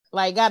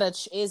Like,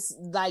 it's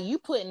like you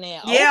putting in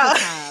Yeah.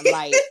 overtime,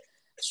 like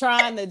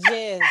trying to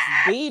just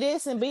be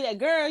this and be that.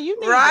 Girl, you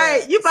need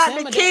Right. to You about to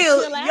simmer down,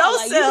 kill chill out. Like,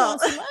 you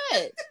yourself. doing too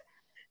much.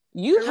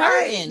 You Right.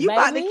 hurting, You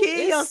about to baby. kill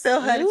It's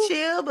yourself, honey. you.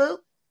 Chill, boo.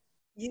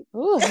 You...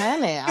 Ooh,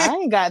 honey, I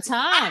ain't got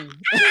time.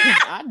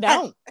 I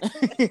don't.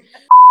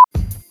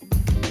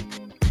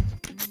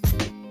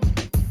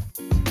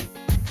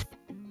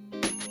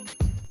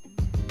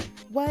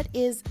 What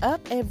is up,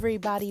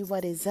 everybody?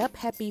 What is up?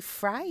 Happy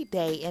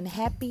Friday and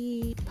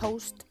happy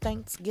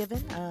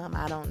post-Thanksgiving.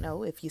 I don't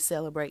know if you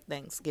celebrate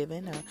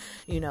Thanksgiving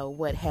or,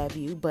 what have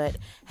you, but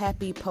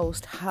happy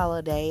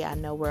post-holiday. I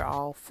know we're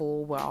all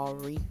full. We're all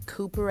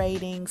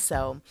recuperating.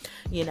 So,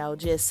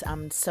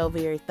 I'm so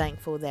very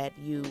thankful that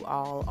you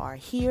all are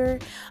here.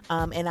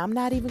 And I'm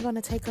not even going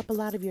to take up a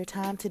lot of your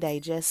time today,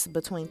 just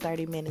between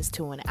 30 minutes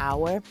to an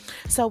hour.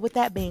 So with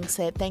that being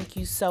said, thank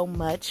you so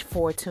much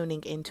for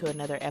tuning into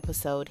another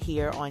episode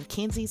here on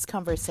Kenzie's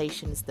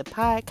Conversations, the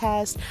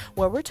podcast,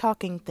 where we're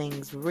talking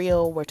things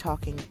real, we're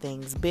talking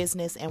things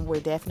business, and we're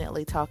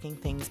definitely talking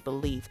things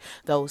belief,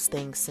 those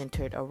things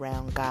centered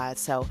around God.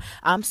 So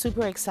I'm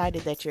super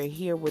excited that you're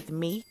here with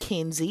me,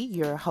 Kenzie,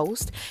 your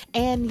host.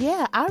 And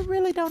yeah, I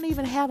really don't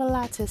even have a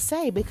lot to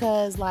say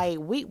because like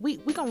we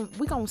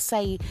gonna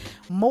say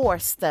more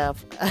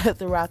stuff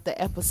throughout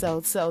the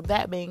episode. So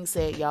that being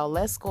said, y'all,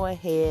 let's go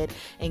ahead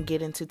and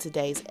get into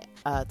today's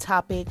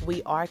topic.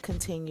 We are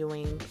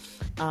continuing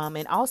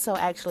and also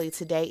actually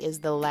today is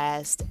the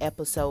last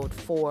episode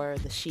for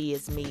the She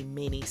Is Me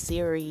mini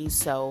series.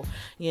 So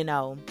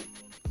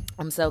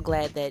I'm so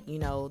glad that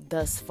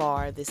thus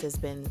far this has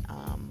been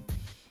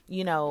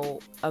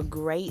a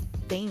great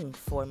thing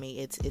for me.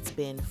 It's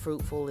been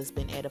fruitful, it's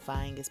been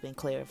edifying, it's been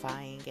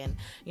clarifying, and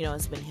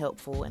it's been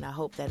helpful, and I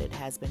hope that it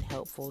has been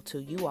helpful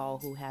to you all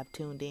who have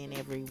tuned in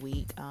every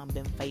week,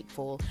 been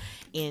faithful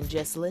in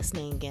just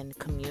listening and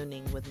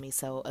communing with me.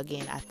 So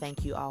again, I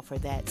thank you all for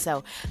that.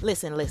 So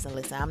listen,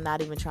 I'm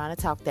not even trying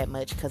to talk that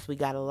much because we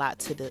got a lot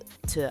to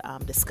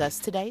discuss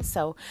today.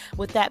 So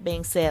with that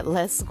being said,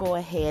 let's go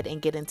ahead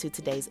and get into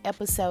today's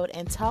episode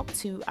and talk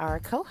to our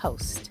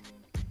co-host.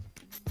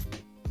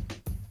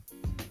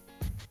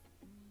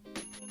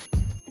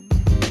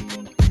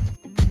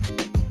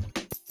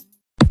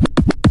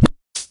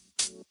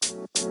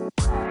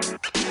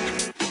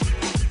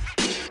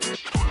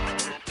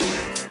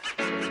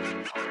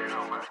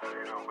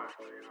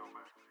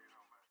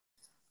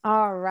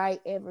 All right,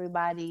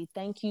 everybody.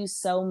 Thank you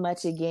so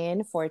much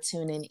again for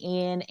tuning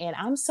in. And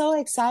I'm so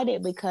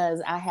excited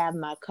because I have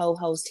my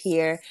co-host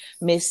here,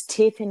 Miss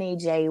Tiffany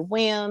J.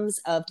 Wims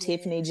of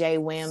Tiffany J.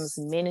 Wims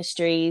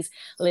Ministries.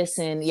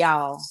 Listen,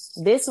 y'all,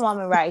 this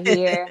woman right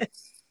here,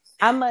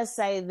 I must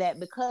say that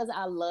because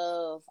I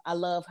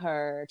love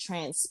her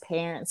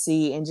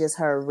transparency and just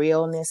her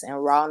realness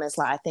and rawness.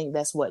 Like, I think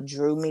that's what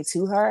drew me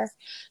to her.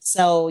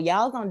 So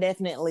y'all gonna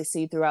definitely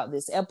see throughout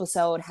this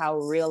episode how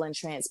real and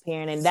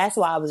transparent. And that's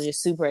why I was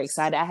just super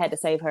excited. I had to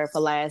save her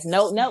for last.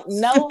 No,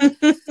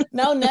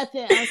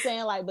 nothing. I'm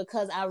saying like,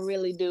 because I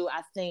really do.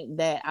 I think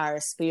that our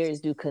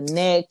spirits do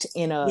connect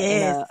in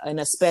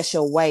a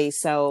special way.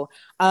 So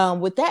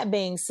with that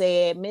being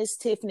said, Miss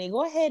Tiffany,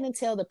 go ahead and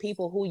tell the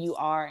people who you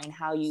are and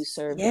how you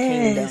serve the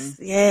kingdom.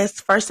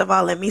 Yes. First of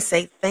all, let me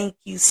say thank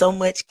you so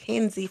much,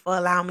 Kenzie, for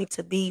allowing me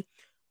to be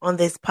on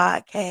this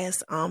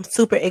podcast. I'm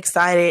super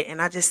excited and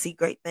I just see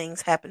great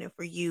things happening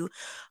for you.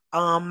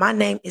 My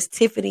name is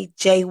Tiffany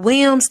J.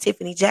 Wims,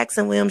 Tiffany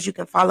Jackson Wims. You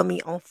can follow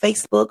me on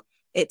Facebook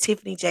at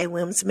Tiffany J.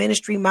 Wims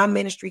Ministry. My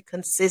ministry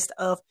consists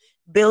of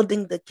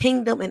building the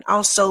kingdom and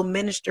also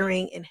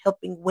ministering and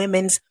helping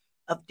women's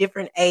of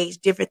different age,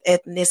 different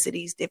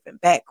ethnicities,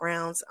 different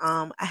backgrounds.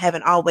 I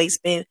haven't always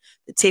been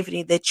the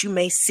Tiffany that you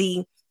may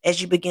see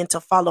as you begin to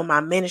follow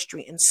my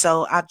ministry. And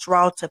so I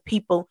draw to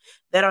people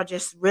that are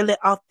just really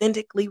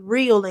authentically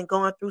real and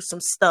going through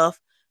some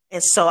stuff.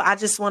 And so I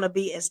just want to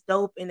be as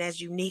dope and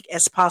as unique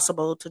as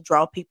possible to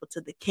draw people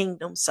to the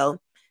kingdom. So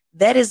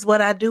that is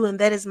what I do. And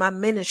that is my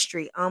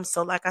ministry.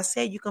 So like I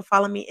said, you can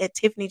follow me at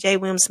Tiffany J.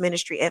 Wims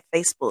Ministry at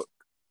Facebook.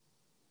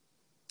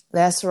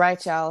 That's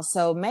right, y'all.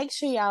 So make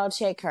sure y'all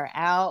check her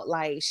out.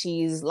 Like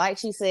she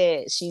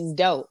said, she's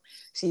dope.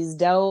 She's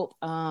dope.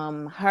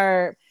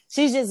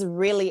 She's just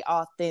really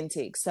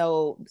authentic.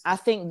 So I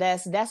think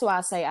that's why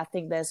I say I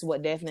think that's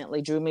what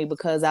definitely drew me,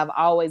 because I've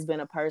always been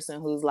a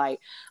person who's like,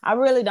 I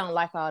really don't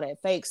like all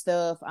that fake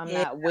stuff. I'm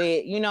not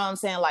with, you know what I'm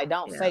saying? Like,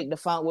 don't fake the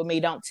funk with me.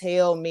 Don't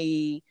tell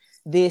me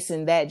this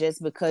and that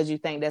just because you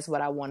think that's what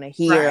I want to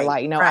hear. Right,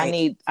 like,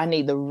 right. I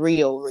need the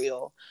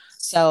real.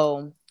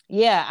 So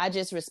yeah, I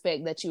just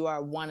respect that you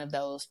are one of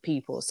those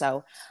people.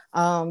 So,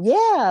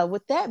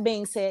 with that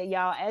being said,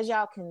 y'all, as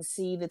y'all can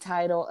see, the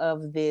title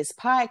of this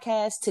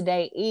podcast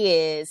today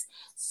is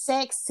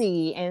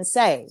Sexy and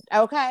Saved.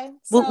 Okay.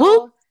 Whoop,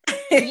 whoop. So,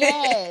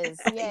 yes.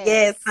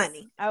 Yes,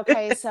 honey.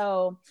 Okay.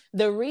 So,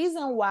 the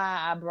reason why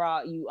I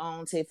brought you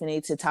on,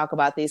 Tiffany, to talk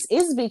about this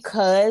is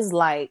because,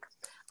 like,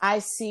 I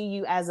see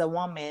you as a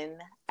woman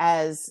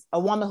as a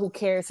woman who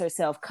carries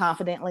herself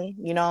confidently,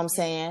 you know what I'm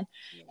saying?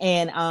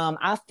 And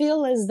I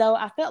felt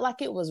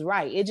like it was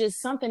right. It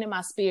just something in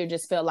my spirit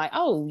just felt like,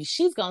 oh,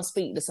 she's gonna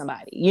speak to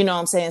somebody, you know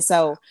what I'm saying?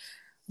 So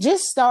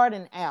just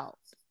starting out.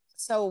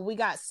 So we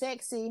got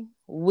sexy,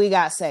 we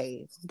got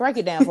saved. Break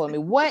it down for me.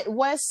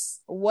 What's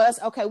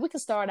okay? We can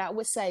start out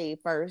with save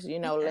first. You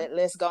know,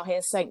 let's go ahead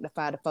and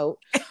sanctify the folk.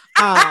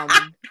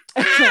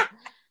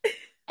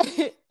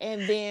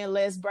 And then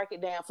let's break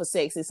it down for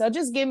sexy. So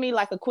just give me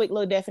like a quick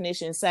little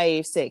definition.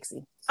 Save,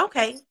 sexy.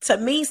 Okay. To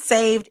me,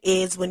 saved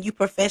is when you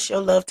profess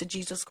your love to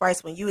Jesus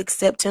Christ, when you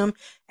accept him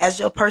as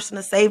your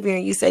personal savior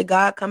and you say,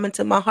 God, come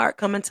into my heart,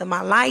 come into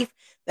my life,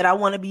 that I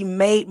want to be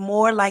made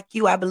more like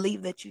you. I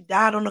believe that you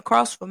died on the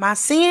cross for my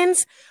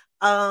sins.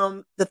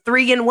 The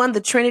 3-in-1,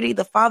 the Trinity,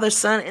 the Father,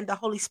 Son, and the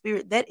Holy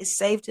Spirit, that is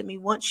saved to me.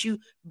 Once you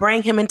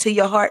bring him into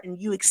your heart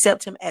and you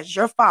accept him as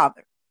your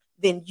father,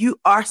 then you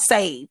are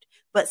saved.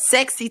 But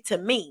sexy to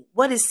me,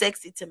 what is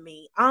sexy to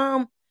me?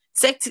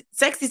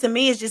 Sexy to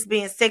me is just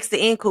being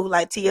sexy and cool,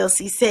 like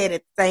TLC said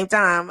at the same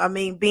time. I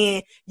mean,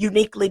 being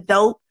uniquely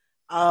dope.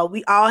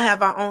 We all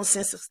have our own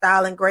sense of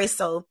style and grace.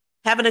 So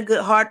having a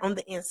good heart on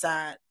the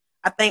inside.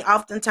 I think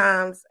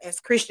oftentimes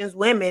as Christians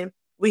women,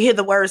 we hear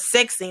the word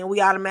sexy and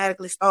we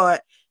automatically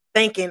start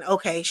thinking,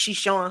 okay, she's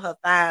showing her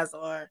thighs,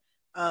 or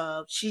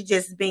she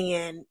just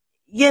being,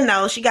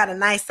 she got a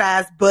nice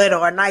size butt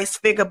or a nice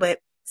figure. But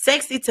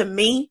sexy to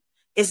me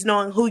is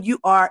knowing who you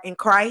are in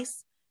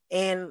Christ.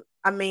 And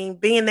I mean,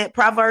 being that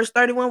Proverbs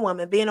 31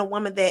 woman, being a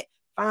woman that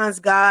finds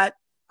God,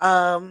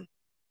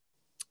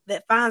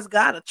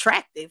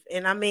 attractive.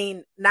 And I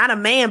mean, not a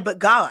man, but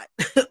God,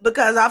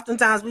 because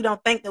oftentimes we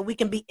don't think that we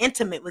can be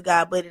intimate with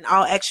God, but in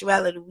all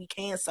actuality, we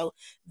can. So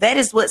that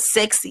is what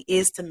sexy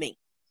is to me.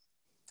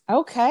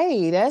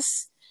 Okay.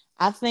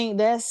 I think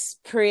that's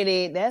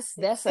pretty,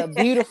 that's a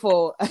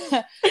beautiful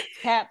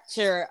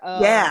capture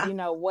of,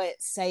 what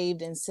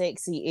saved and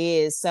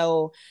sexy is.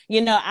 So,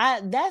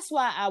 that's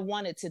why I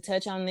wanted to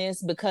touch on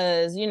this,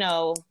 because,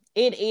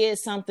 it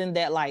is something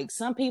that like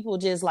some people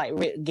just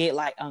like get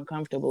like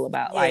uncomfortable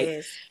about.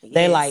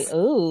 They're like,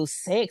 ooh,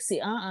 sexy.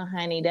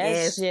 Honey,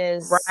 that's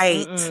just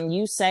right.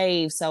 You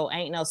saved, so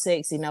ain't no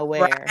sexy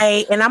nowhere.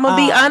 Right. And I'm gonna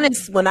be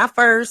honest, when I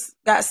first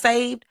got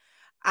saved,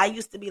 I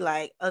used to be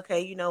like, okay,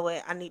 you know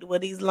what? I need to wear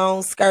these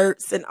long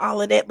skirts and all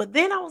of that. But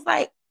then I was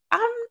like,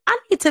 I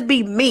need to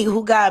be me,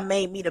 who God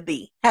made me to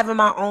be, having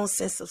my own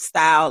sense of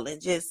style and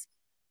just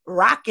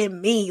rocking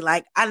me.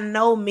 Like, I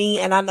know me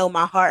and I know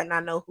my heart and I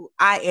know who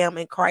I am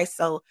in Christ.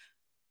 So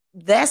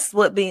that's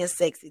what being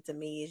sexy to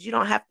me is. You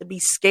don't have to be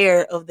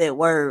scared of that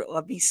word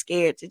or be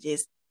scared to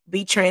just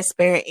be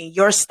transparent in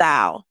your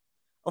style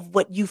of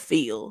what you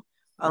feel.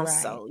 Right.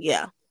 So,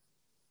 yeah.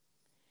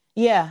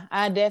 Yeah,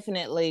 I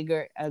definitely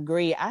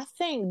agree. I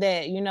think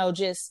that,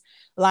 just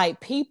like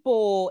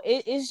people,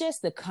 it's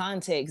just the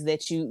context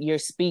that you're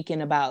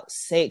speaking about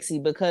sexy,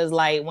 because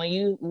like when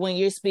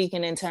you're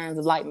speaking in terms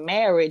of like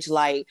marriage,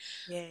 like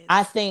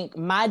I think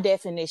my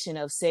definition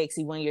of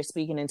sexy when you're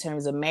speaking in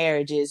terms of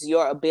marriage is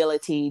your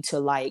ability to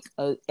like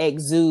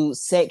exude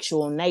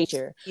sexual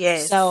nature.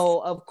 Yes. So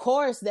of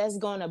course that's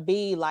going to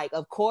be like,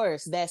 of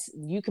course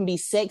you can be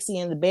sexy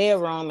in the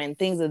bedroom and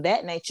things of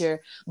that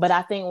nature. But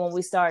I think when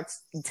we start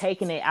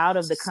taking it out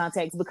of the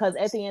context, because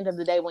at the end of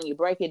the day, when you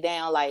break it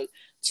down, like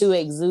to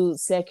exude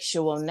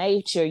sexual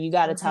nature, you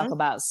got to talk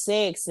about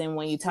sex. And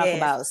when you talk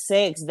about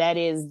sex, that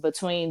is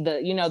between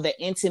the, the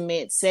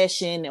intimate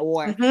session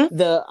or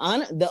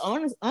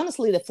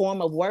honestly, the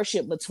form of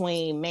worship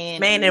between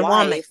man and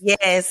wife. Woman.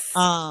 Yes.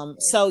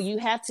 So you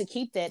have to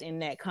keep that in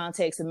that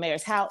context of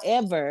marriage.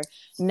 However,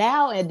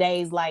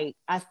 nowadays, like,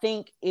 I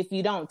think if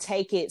you don't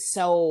take it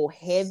so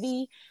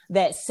heavy,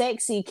 that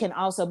sexy can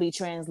also be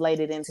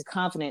translated into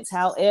confidence.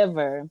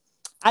 However,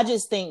 I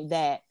just think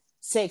that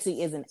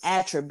sexy is an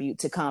attribute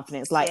to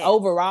confidence. Like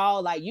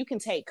overall, like you can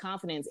take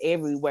confidence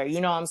everywhere, you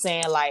know what I'm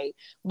saying? Like,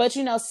 but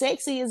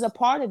sexy is a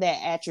part of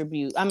that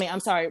attribute. I mean, I'm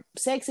sorry,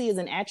 sexy is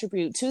an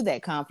attribute to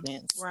that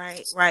confidence.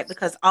 Right.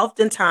 Because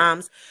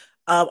oftentimes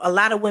a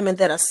lot of women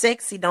that are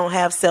sexy don't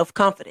have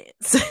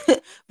self-confidence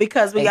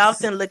because we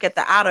often look at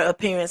the outer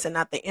appearance and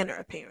not the inner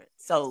appearance.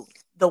 So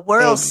the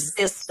world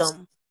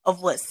system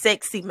of what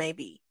sexy may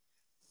be,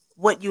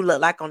 what you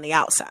look like on the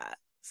outside.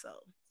 So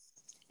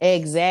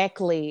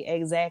Exactly.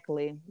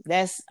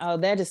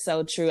 That is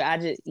so true.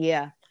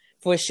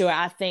 For sure.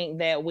 I think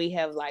that we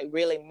have like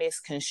really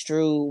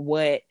misconstrued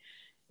what,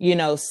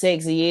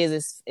 sexy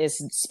is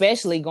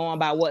especially going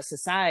by what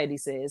society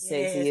says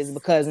sexy is,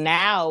 because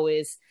now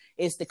it's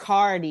the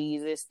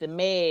Cardis, it's the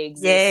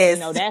Megs,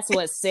 that's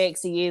what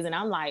sexy is. And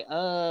I'm like,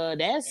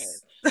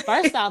 that's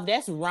first off,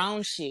 that's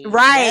wrong shit.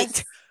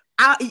 Right.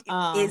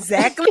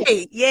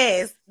 Exactly.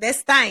 Yes. That's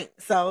stank.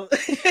 So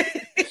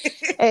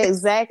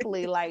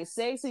exactly. Like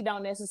sexy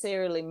don't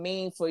necessarily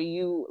mean for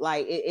you.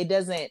 Like it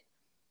doesn't,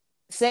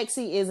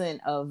 sexy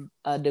isn't of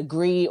a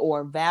degree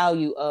or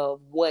value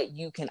of what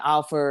you can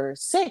offer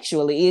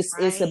sexually.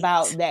 It's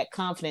about that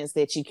confidence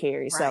that you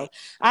carry. So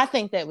I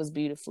think that was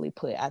beautifully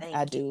put.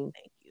 I do.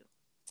 Thank you.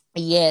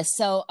 Yes.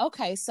 So,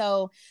 okay.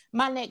 So,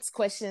 my next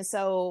question.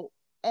 So,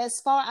 as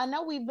far I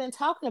know, we've been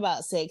talking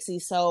about sexy.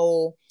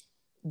 So,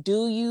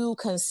 do you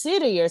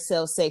consider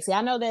yourself sexy?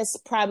 I know that's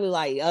probably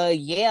like,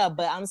 yeah,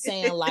 but I'm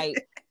saying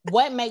like,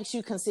 what makes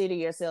you consider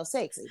yourself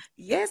sexy?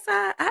 Yes,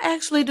 I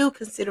actually do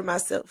consider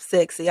myself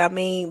sexy. I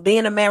mean,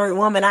 being a married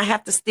woman, I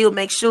have to still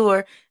make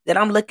sure that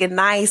I'm looking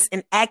nice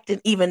and acting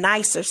even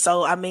nicer.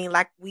 So, I mean,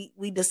 like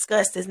we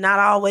discussed, it's not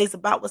always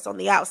about what's on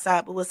the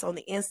outside, but what's on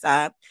the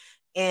inside.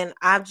 And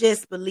I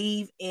just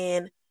believe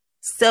in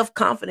self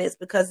confidence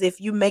because if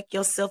you make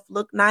yourself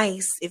look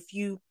nice, if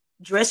you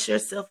dress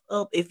yourself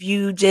up, if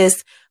you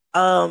just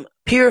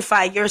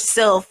purify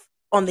yourself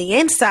on the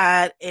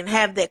inside and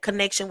have that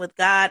connection with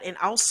God and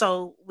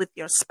also with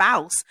your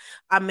spouse,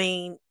 I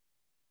mean,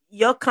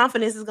 your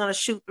confidence is gonna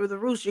shoot through the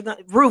roof.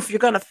 You're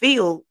gonna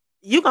feel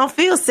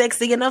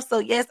sexy enough. So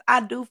yes, I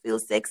do feel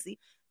sexy.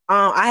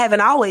 I haven't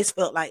always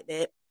felt like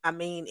that. I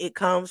mean, it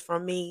comes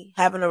from me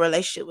having a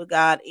relationship with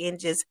God and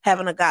just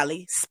having a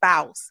godly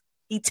spouse.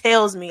 He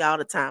tells me all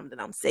the time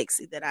that I'm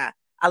sexy, that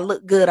I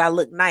look good, I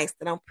look nice,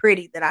 that I'm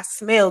pretty, that I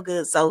smell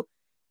good. So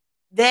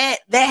that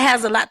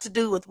has a lot to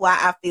do with why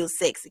I feel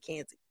sexy,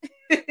 Kenzie.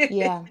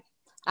 Yeah,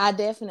 I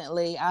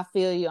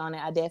feel you on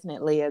it. I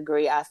definitely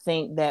agree. I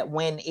think that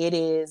when it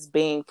is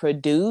being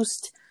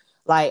produced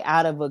like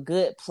out of a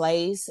good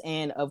place,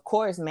 and of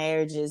course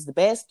marriage is the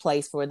best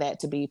place for that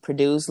to be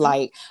produced.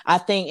 Like I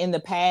think in the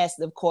past,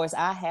 of course,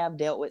 I have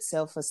dealt with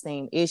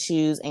self-esteem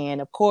issues,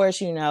 and of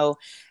course,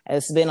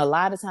 it's been a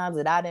lot of times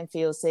that I didn't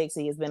feel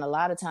sexy. It's been a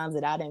lot of times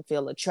that I didn't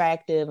feel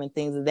attractive and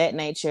things of that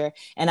nature.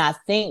 And I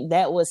think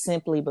that was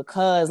simply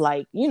because,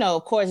 like,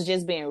 of course,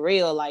 just being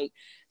real, like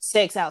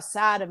sex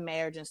outside of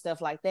marriage and stuff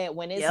like that,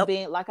 when it's Yep.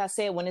 being, like I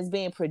said, when it's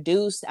being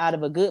produced out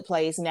of a good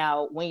place.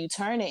 Now when you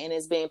turn it and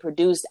it's being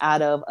produced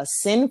out of a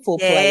sinful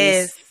place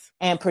Yes.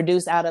 and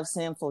produced out of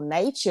sinful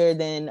nature,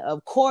 then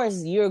of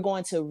course you're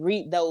going to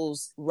reap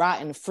those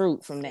rotten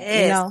fruit from that,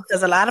 Yes,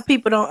 because a lot of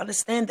people don't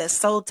understand that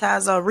soul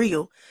ties are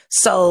real. Ooh,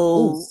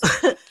 So,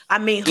 I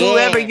mean,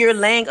 whoever you're yes.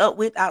 laying up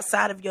with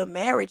outside of your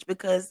marriage,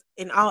 because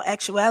in all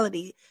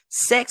actuality,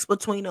 sex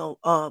between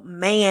a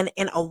man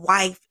and a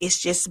wife is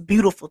just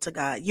beautiful to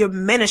God. You're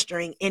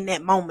ministering in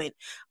that moment.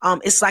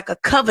 It's like a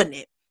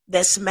covenant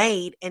that's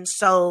made, and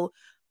so.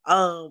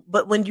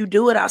 But when you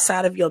do it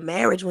outside of your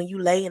marriage, when you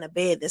lay in a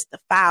bed that's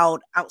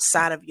defiled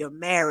outside of your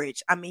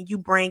marriage, I mean, you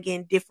bring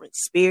in different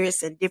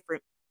spirits and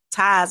different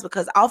ties,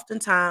 because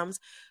oftentimes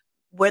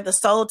where the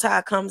soul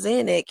tie comes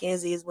in at,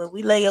 Kenzie, is when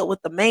we lay up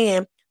with the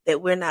man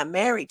that we're not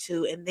married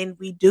to, and then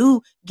we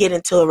do get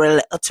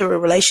into to a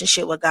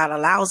relationship where God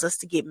allows us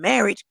to get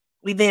married.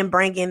 We then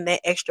bring in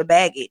that extra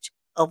baggage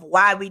of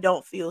why we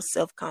don't feel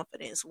self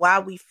confidence, why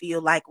we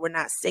feel like we're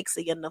not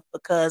sexy enough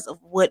because of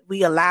what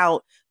we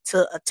allowed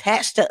to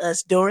attach to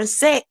us during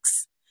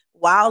sex.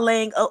 While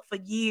laying up for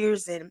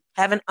years and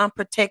having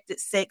unprotected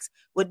sex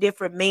with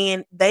different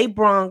men, they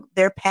brung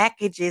their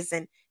packages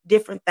and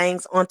different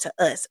things onto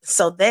us.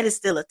 So that is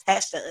still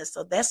attached to us.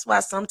 So that's why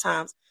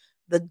sometimes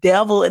the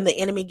devil and the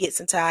enemy gets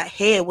into our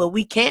head where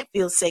we can't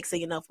feel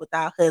sexy enough with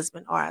our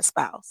husband or our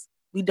spouse.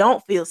 We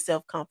don't feel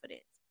self confident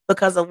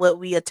because of what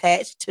we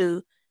attached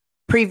to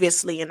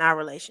previously in our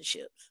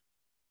relationships.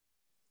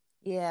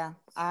 Yeah,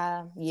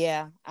 that's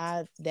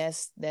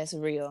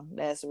real.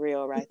 That's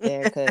real right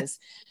there. Cause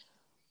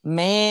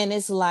man,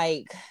 it's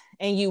like,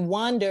 and you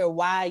wonder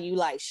why you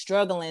like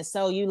struggling.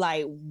 So you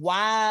like,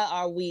 why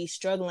are we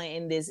struggling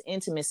in this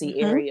intimacy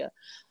Mm-hmm. area?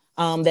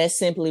 That's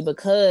simply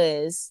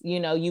because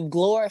you've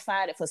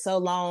glorified it for so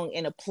long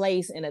in a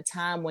place, in a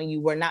time when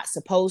you were not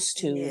supposed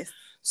to. Yes.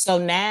 So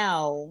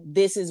now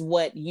this is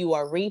what you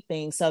are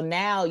reaping. So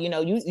now you're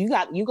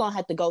gonna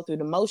have to go through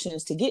the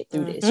motions to get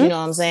through this. You Mm-hmm. know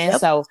what I'm saying? Yep.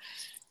 So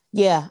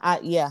yeah,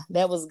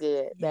 that was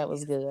good. That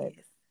was Yes. good.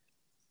 Yes.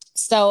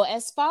 So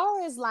as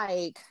far as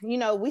like,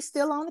 we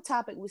still on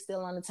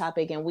the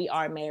topic, and we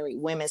are married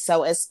women.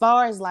 So as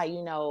far as like, we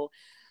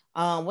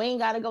ain't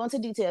got to go into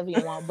detail if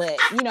you want, but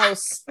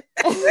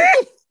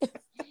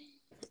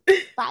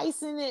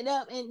spicing it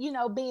up and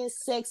being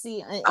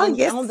sexy Oh and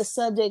yes. on the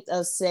subject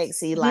of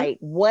sexy, Mm-hmm. like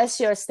what's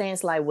your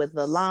stance like with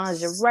the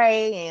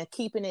lingerie and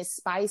keeping it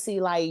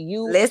spicy? Like,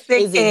 Listen,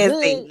 is it Kenzie.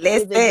 good?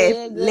 Is it Listen.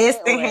 good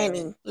Listen, or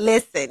honey.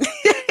 Listen.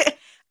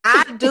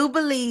 I do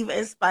believe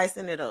in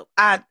spicing it up.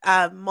 I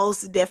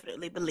most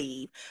definitely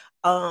believe.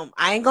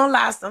 I ain't gonna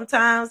lie.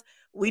 Sometimes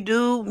we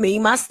do. Me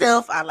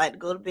myself, I like to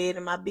go to bed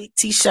in my big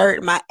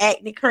t-shirt, my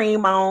acne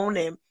cream on,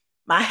 and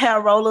my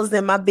hair rollers,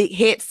 and my big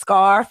head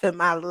scarf, and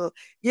my little,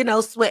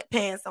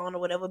 sweatpants on or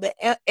whatever. But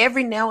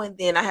every now and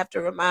then, I have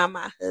to remind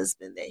my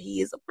husband that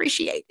he is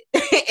appreciated,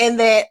 and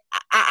that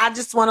I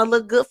just want to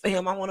look good for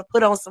him. I want to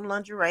put on some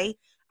lingerie.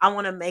 I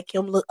want to make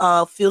him look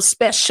feel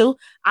special.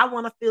 I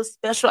want to feel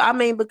special. I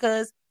mean,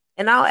 because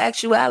in all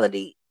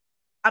actuality,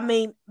 I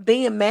mean,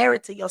 being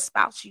married to your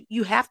spouse,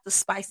 you have to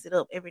spice it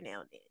up every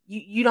now and then.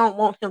 You don't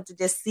want him to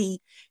just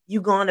see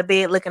you going to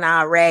bed looking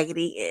all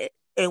raggedy.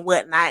 and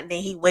whatnot. And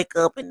then he wake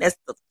up and that's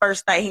the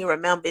first thing he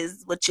remembers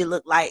is what you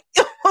look like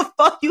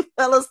before you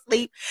fell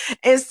asleep.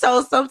 And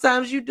so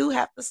sometimes you do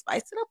have to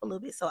spice it up a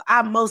little bit. So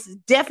I most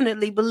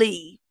definitely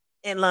believe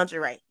in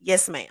lingerie.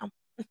 Yes, ma'am.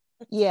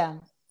 Yeah.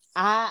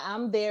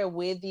 I'm there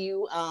with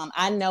you.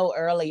 I know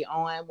early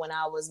on when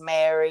I was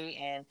married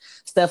and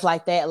stuff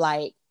like that,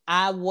 like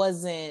I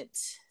wasn't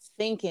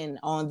thinking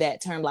on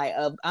that term, like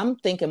I'm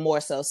thinking more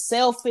so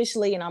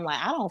selfishly, and I'm like,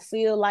 I don't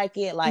feel like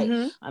it, like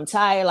Mm-hmm. I'm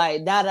tired,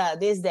 like da da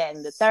this, that,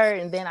 and the third.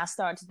 And then I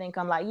start to think,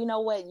 I'm like, you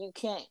know what, you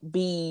can't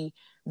be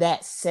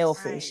that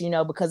selfish,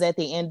 Right. because at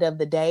the end of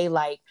the day,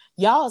 like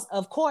y'all,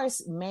 of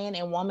course, man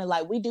and woman,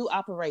 like we do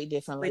operate We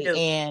differently. do.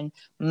 And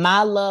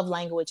my love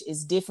language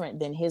is different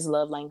than his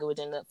love language.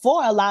 And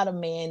for a lot of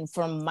men,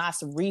 from my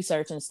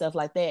research and stuff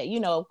like that,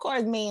 of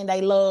course, men,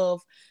 they love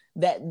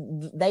that,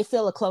 they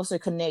feel a closer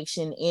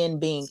connection in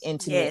being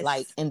intimate,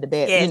 like Yes. in the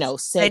bed,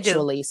 Yes, they do.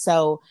 sexually.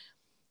 So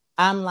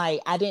I'm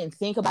like, I didn't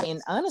think about it.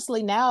 And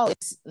honestly, now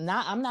it's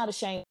not, I'm not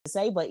ashamed to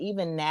say, but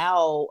even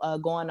now,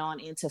 going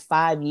on into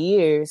 5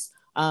 years,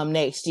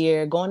 next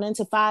year, going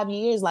into 5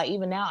 years, like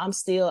even now,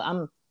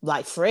 I'm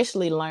like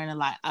freshly learning,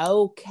 like,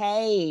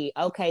 okay,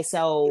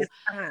 so It's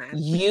time.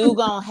 you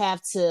gonna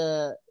have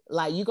to,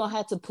 like, you gonna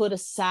have to put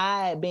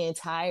aside being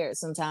tired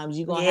sometimes.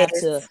 You gonna have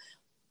to Yes.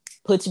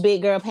 put your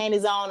big girl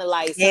panties on and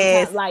like sometimes,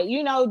 Yes. like, do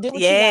what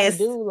you gotta Yes.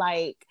 do,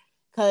 like,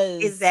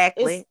 because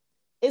Exactly.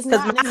 it's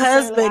Because not my necessarily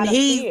husband, out of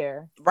he's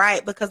fear.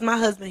 right. Because my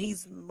husband,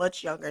 he's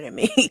much younger than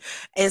me,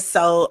 and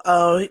so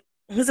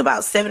he's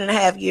about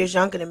 7.5 years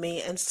younger than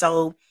me, and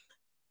so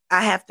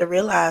I have to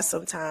realize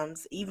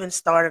sometimes, even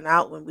starting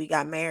out when we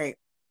got married,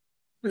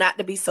 not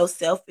to be so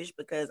selfish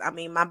because I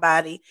mean my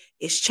body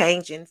is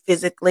changing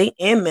physically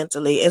and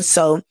mentally. And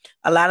so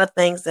a lot of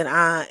things that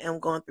I am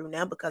going through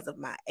now because of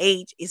my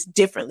age is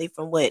differently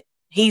from what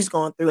he's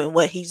going through and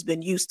what he's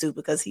been used to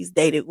because he's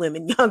dated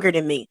women younger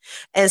than me.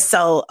 And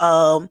so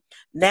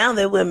now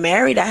that we're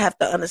married, I have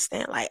to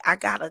understand like I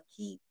gotta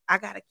keep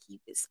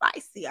it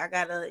spicy. I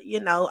gotta,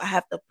 I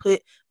have to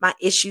put my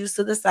issues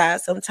to the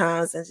side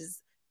sometimes and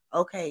just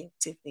okay,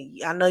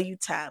 Tiffany, I know you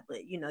tired,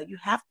 but you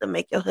have to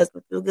make your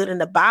husband feel good. And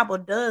the Bible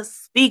does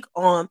speak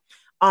on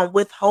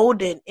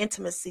withholding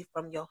intimacy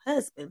from your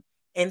husband.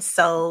 And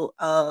so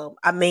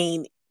I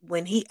mean,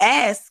 when he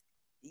asks,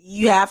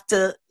 you have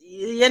to,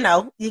 you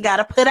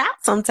gotta put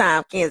out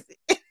sometime, Kenzie.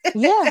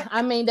 Yeah,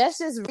 I mean, that's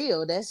just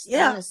real. That's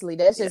Yeah. honestly,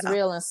 that's just Yeah.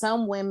 real. And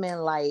some women,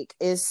 like,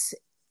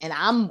 and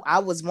I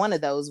was one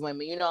of those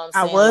women, you know what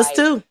I'm I saying? was Like,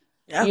 too.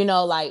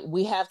 Yeah. like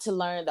we have to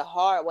learn the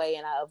hard way.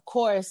 And of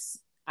course,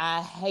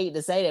 I hate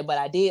to say that, but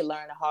I did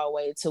learn the hard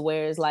way, to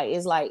where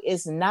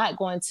it's not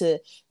going to,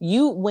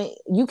 when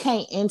you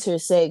can't enter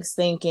sex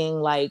thinking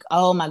like,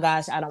 oh my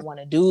gosh, I don't want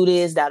to do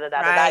this, da da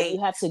da da da. Right.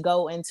 You have to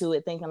go into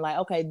it thinking like,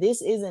 okay,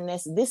 this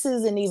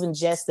isn't even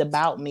just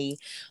about me.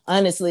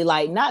 Honestly,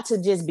 like, not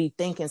to just be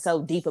thinking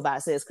so deep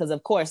about sex, because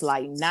of course,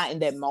 like, not in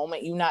that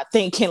moment, you're not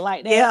thinking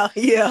like that. Yeah.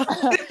 Yeah.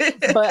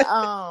 But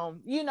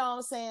you know what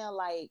I'm saying,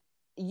 like,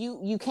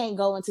 you can't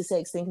go into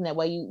sex thinking that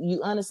way.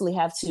 You honestly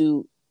have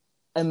to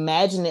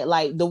imagine it,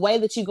 like the way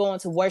that you go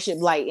into worship,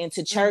 like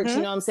into church, you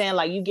Mm-hmm. know what I'm saying,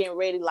 like you getting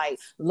ready, like,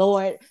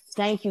 Lord,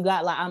 thank you,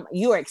 God, like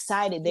you're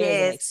excited, there's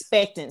an Yes.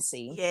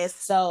 expectancy. Yes.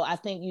 So I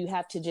think you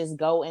have to just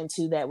go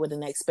into that with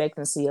an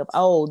expectancy of,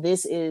 oh,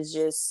 this is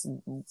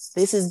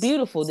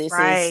beautiful, this is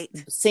Right.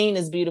 seen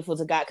as beautiful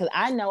to God, because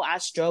I know I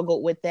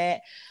struggled with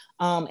that.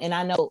 And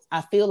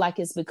I feel like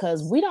it's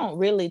because we don't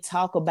really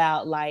talk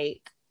about,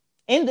 like,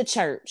 in the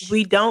church.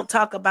 We don't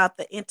talk about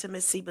the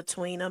intimacy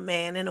between a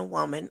man and a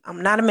woman.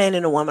 I'm not a man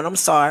and a woman. I'm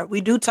sorry.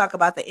 We do talk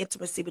about the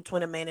intimacy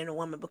between a man and a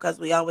woman because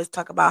we always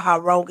talk about how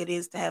wrong it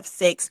is to have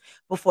sex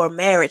before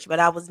marriage.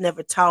 But I was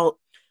never taught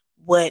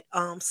what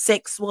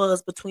sex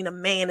was between a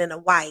man and a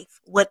wife,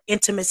 what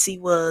intimacy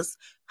was,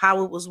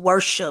 how it was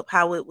worship,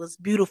 how it was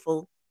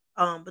beautiful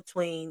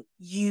between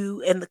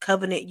you and the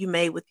covenant you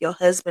made with your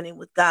husband and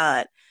with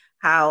God.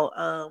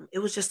 How it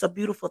was just a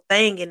beautiful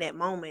thing in that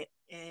moment.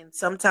 And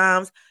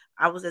sometimes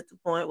I was at the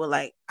point where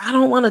like I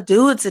don't want to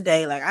do it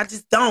today. Like I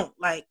just don't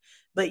like.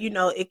 But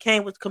it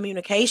came with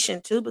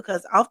communication too,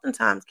 because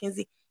oftentimes,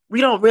 Kenzie,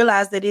 we don't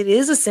realize that it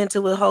is a sin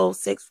to withhold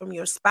sex from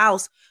your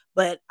spouse.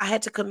 But I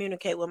had to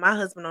communicate with my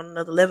husband on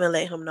another level and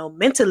let him know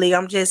mentally.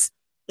 There's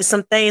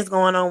some things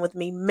going on with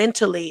me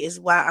mentally is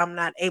why I'm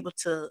not able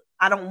to.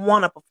 I don't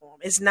want to perform.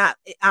 It's not.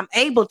 I'm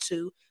able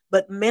to,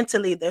 but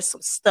mentally there's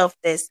some stuff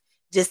that's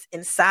just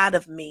inside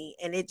of me,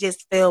 and it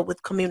just fell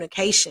with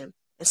communication.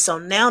 And so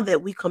now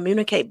that we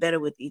communicate better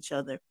with each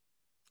other,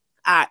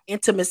 our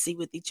intimacy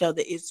with each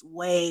other is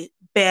way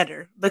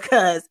better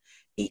because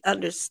he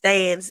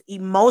understands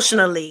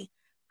emotionally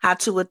how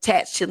to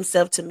attach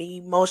himself to me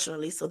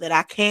emotionally so that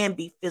I can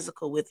be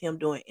physical with him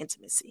during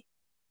intimacy.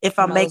 If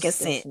I'm making Most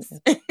sense.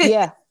 definitely. Yeah.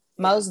 Yeah.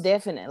 Most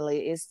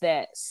definitely. It's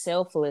that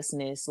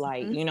selflessness.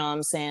 Like, Hmm. you know what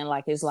I'm saying?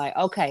 Like, it's like,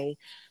 okay,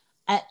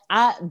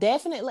 I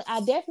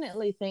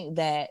definitely think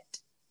that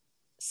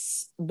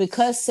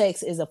because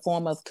sex is a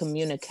form of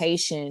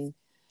communication,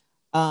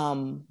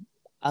 um,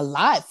 a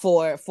lot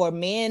for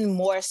men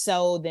more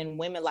so than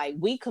women. Like,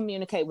 we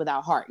communicate with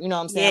our heart, you know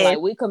what I'm saying? Yeah. Like,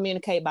 we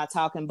communicate by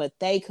talking, but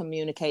they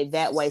communicate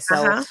that way. So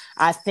Uh-huh.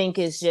 I think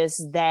it's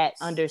just that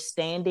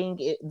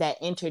understanding, that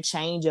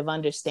interchange of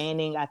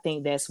understanding. I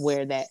think that's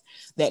where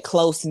that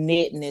close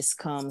knitness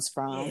comes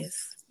from.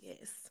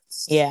 Yes.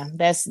 Yeah,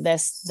 that's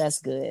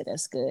good.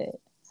 That's good.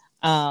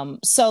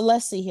 So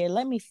let's see here.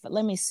 Let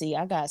me see.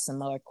 I got some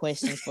more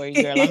questions for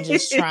you, girl.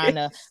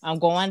 I'm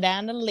going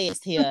down the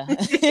list here.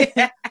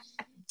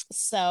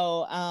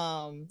 So,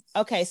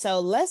 okay, so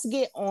let's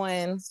get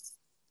on.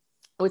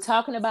 We're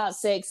talking about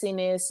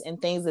sexiness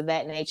and things of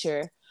that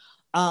nature.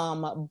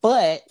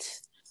 But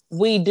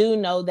we do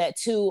know that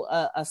to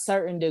a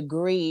certain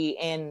degree,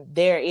 and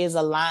there is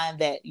a line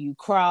that you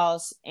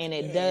cross, and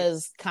it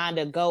does kind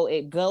of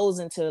it goes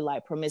into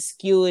like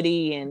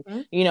promiscuity and,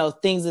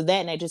 things of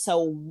that nature.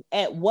 So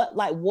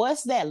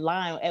what's that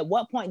line? At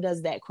what point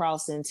does that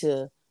cross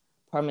into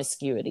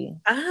promiscuity?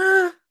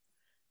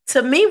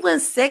 To me, when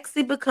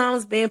sexy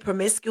becomes being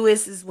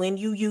promiscuous is when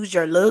you use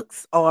your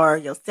looks or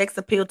your sex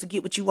appeal to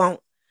get what you want.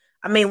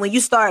 I mean, when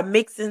you start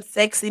mixing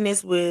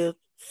sexiness with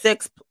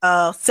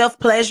self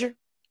pleasure,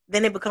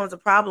 then it becomes a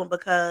problem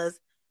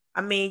because,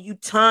 I mean, you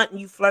taunt and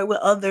you flirt with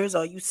others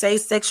or you say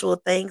sexual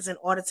things in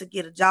order to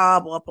get a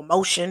job or a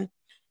promotion.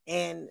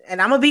 And I'm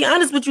gonna be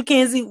honest with you,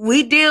 Kenzie,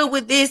 we deal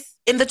with this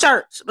in the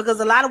church because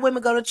a lot of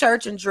women go to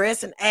church and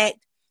dress and act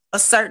a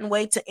certain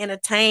way to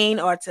entertain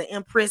or to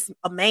impress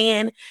a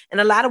man.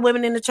 And a lot of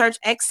women in the church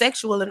act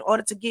sexual in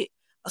order to get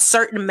a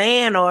certain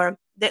man or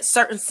that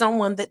certain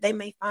someone that they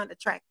may find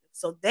attractive.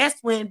 So that's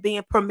when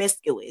being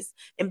promiscuous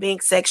and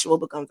being sexual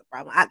becomes a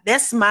problem.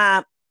 That's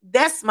my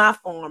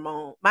form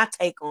on my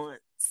take on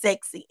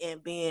sexy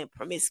and being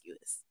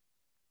promiscuous.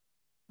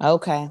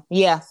 Okay.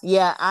 Yeah.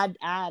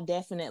 I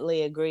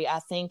definitely agree. I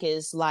think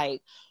it's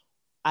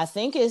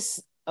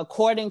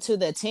according to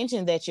the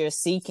attention that you're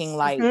seeking,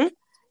 like,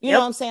 you know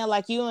what I'm saying?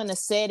 Like, you in a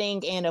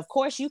setting, and of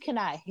course you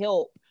cannot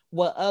help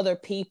what other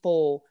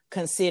people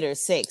consider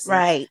sexy.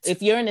 Right.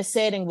 If you're in a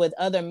setting with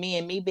other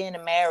men, me being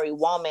a married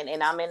woman,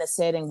 and I'm in a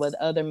setting with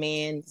other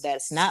men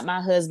that's not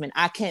my husband,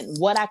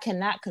 what I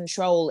cannot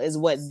control is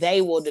what they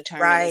will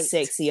determine is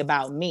sexy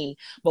about me.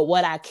 But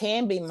what I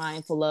can be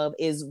mindful of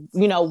is,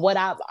 what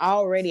I'm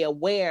already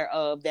aware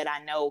of that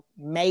I know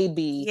may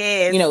be,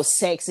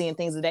 sexy and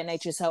things of that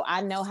nature. So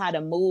I know how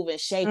to move and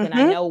shape, and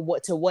I know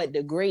to what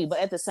degree. But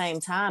at the same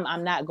time,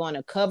 I'm not going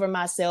to cover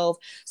myself.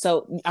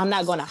 So I'm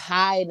not going to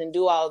hide and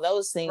do all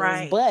those things.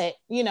 Right. But,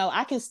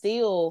 I can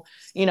still,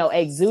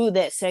 exude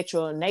that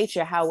sexual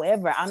nature.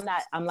 However, I'm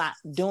not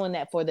doing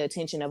that for the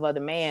attention of other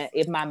men.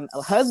 If my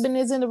husband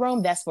is in the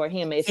room, that's for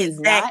him. If he's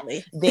not,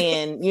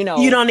 then, you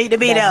don't need to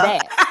be there.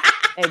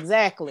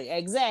 Exactly.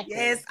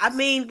 Yes. I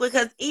mean,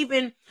 because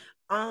even,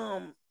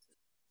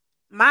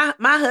 my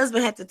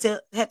husband had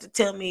to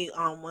tell me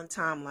one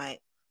time,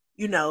 like,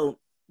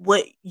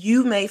 what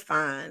you may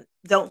find,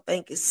 don't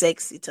think is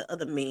sexy to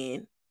other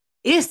men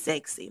is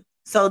sexy.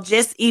 So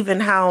just even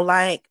how,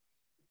 like,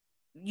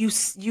 you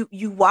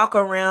walk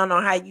around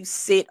or how you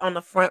sit on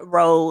the front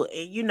row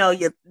and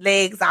your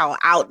legs all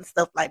out and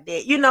stuff like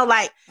that,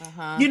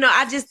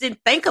 I just didn't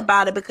think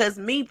about it because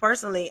me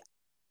personally,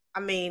 I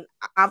mean,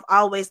 I've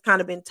always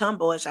kind of been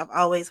tomboyish. I've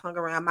always hung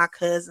around my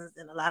cousins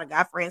and a lot of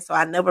guy friends, so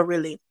I never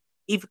really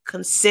even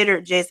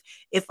considered just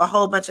if a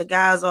whole bunch of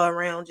guys are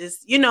around,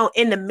 just in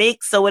the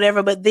mix or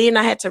whatever. But then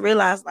I had to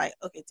realize, like,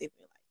 okay,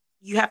 Tiffany, like,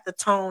 you have to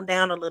tone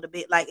down a little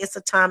bit. Like, it's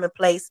a time and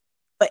place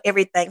for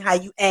everything, how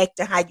you act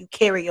and how you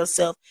carry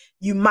yourself.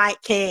 You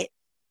can't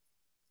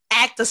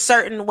act a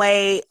certain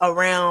way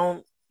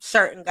around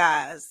certain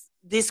guys,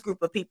 this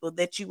group of people,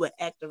 that you would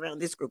act around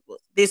this group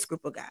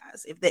of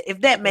guys,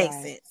 if that makes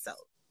sense. So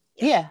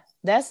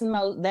that's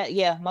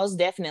most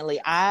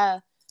definitely. I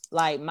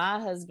like my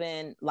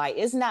husband, like,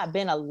 it's not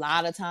been a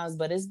lot of times,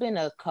 but it's been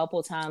a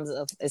couple times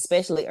of,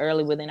 especially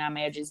early within our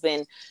marriage, it's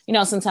been,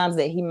 sometimes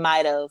that he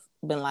might have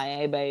been like,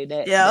 hey babe,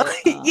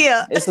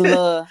 it's a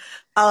little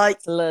tight,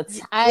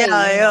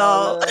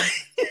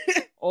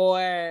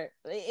 or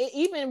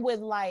even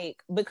with,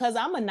 like, because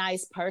I'm a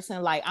nice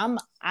person, like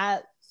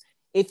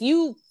if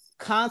you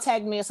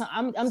contact me or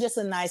something, I'm just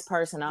a nice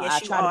person. I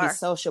try to be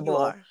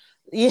sociable.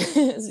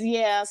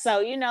 Yeah.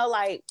 So,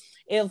 like,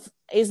 if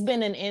it's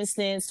been an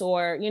instance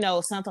or,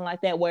 something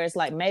like that, where it's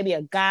like maybe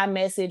a guy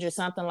message or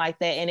something like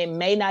that, and it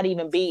may not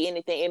even be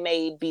anything. It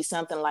may be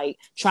something like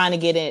trying to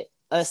get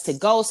us to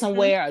go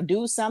somewhere or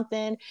do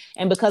something.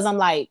 And because I'm,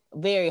 like,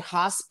 very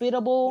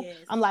hospitable,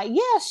 I'm like,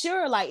 yeah,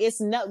 sure. Like,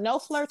 it's no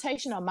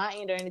flirtation on my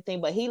end or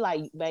anything, but he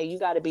like, babe, you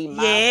got to be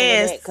mindful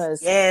of that,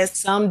 because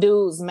some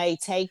dudes may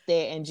take that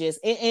and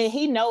just, and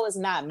he know it's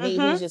not me.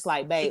 He's just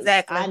like, babe,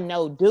 I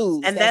know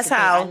dudes. And that's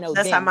how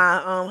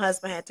my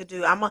husband had to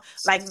do.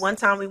 Like, one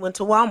time we went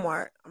to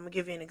Walmart. I'm gonna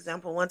give you an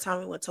example. One time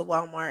we went to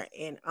Walmart,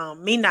 and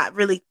me not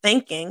really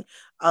thinking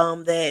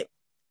that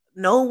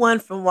no one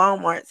from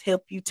Walmart's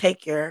help you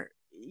take your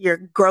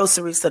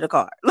groceries to the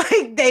car.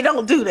 Like, they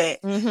don't do that.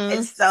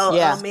 And so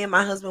me and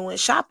my husband went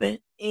shopping,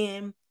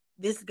 and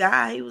this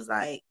guy, he was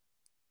like,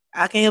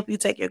 I can help you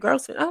take your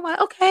groceries. I'm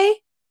like, okay.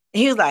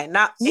 And he was like,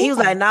 nah. Yeah. He was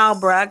like, nah,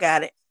 bro, I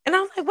got it. And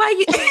I was like, why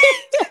you?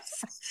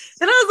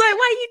 And I was like,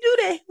 why you do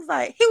that? He was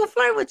like, he was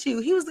flirting with you.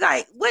 He was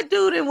like, what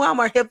dude in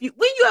Walmart help you?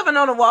 When you ever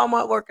known a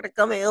Walmart worker to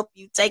come and help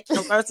you take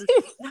your groceries?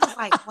 And I was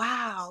like,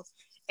 wow.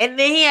 And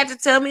then he had to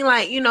tell me,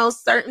 like, you know,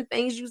 certain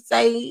things you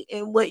say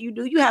and what you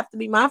do, you have to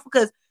be mindful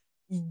because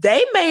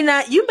you may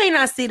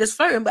not see this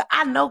flirting, but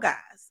I know guys.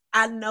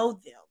 I know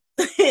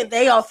them.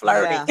 They are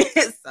flirting.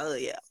 Yeah. So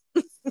yeah.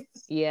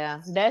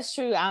 Yeah, that's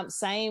true. I'm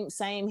same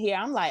here.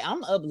 I'm like,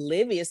 I'm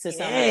oblivious to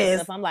some of that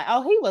stuff. I'm like,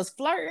 oh, he was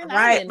flirting.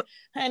 Right.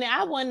 Honey,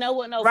 I wouldn't know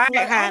what no flirt.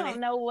 Honey. I don't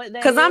know what that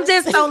is. Because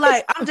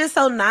I'm just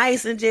so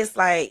nice and just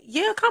like,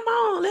 yeah, come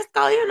on, let's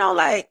go. You know,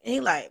 like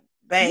he like,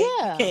 babe,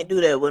 you can't do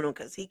that with him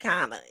because he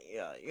kind of,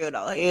 you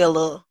know, he a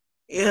little,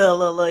 you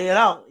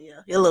know,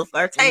 he a little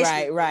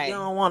flirtatious. Right. You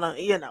don't want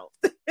to, you know.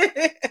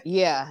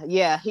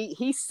 Yeah.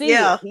 He see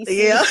it. He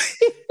see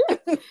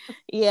it.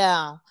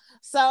 Yeah.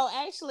 So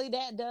actually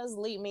that does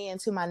lead me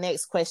into my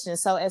next question.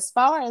 So as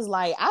far as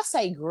like, I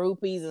say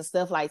groupies and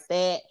stuff like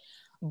that,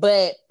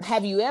 but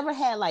have you ever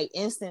had like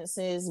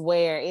instances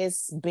where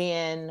it's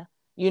been,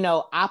 you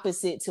know,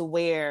 opposite to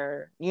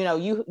where, you know,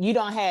 you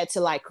don't have to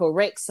like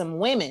correct some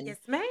women. Yes,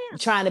 ma'am.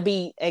 Trying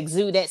to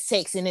exude that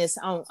sexiness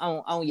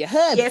on your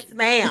husband. Yes,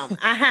 ma'am.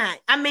 I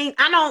mean,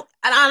 I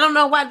don't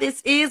know why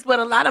this is, but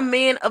a lot of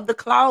men of the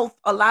cloth,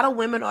 a lot of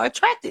women are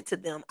attracted to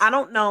them. I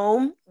don't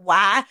know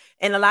why.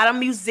 And a lot of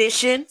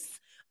musicians,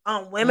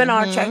 women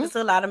are attracted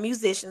to a lot of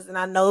musicians, and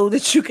I know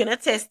that you can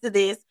attest to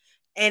this.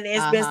 And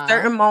there's been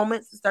certain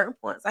moments, certain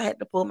points I had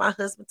to pull my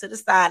husband to the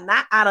side,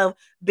 not out of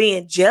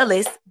being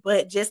jealous,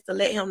 but just to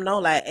let him know,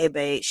 like, hey,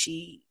 babe,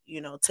 she,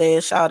 you know, tell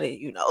Shawty,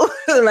 you know,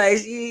 like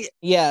she,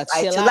 like,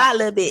 chill out a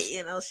little bit,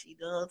 you know, she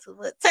doing too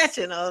much,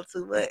 touching on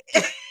too much.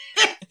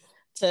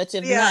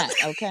 Touching not,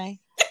 okay.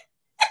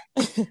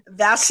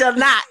 Thou shalt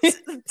not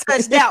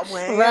touch that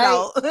one,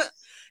 right? You know.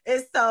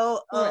 And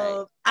so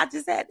I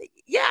just had to,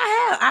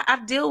 I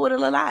deal with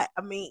it a lot.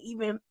 I mean,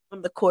 even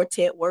from the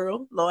quartet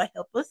world, Lord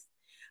help us.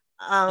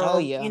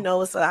 You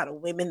know, it's a lot of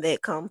women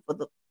that come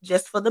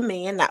just for the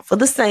men, not for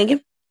the singing,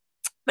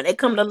 but they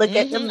come to look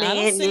at the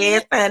men.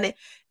 Yes, honey.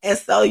 And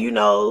so, you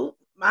know,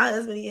 my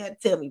husband, he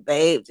had to tell me,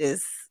 babe,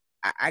 just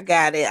I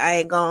got it. I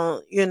ain't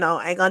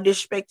gonna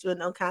disrespect you in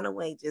no kind of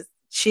way. Just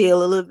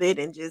chill a little bit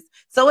and just.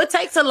 So it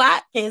takes a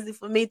lot, Kenzie,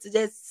 for me to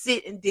just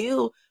sit and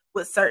deal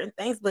with certain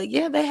things. But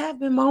yeah, there have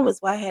been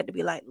moments where I had to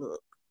be like,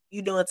 look,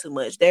 you're doing too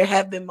much. There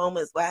have been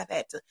moments where I've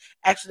had to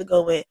actually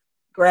go and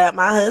grab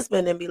my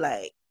husband and be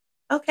like,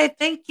 okay,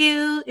 thank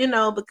you, you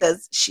know,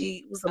 because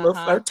she was a little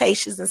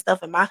flirtatious and stuff.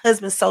 And my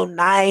husband's so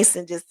nice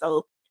and just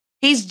so,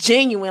 he's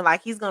genuine.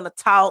 Like, he's going to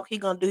talk.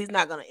 He's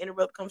not going to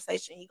interrupt the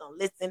conversation. He's going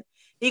to listen.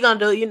 He's going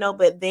to do, you know,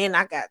 but then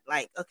I got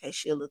like, okay,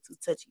 she a little too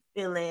touchy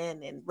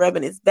feeling and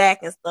rubbing his back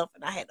and stuff.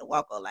 And I had to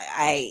walk on like,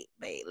 hey,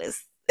 babe,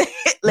 let's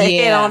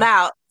head on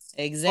out.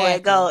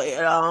 Exactly. Go, you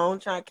know, I'm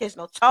trying to catch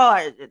no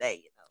charge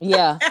today, you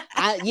know.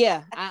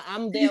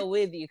 I'm there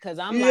with you because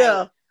I'm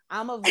like,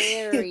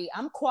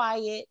 I'm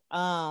quiet,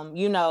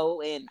 you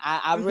know, and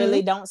I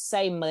really don't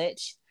say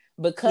much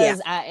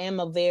because I am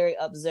a very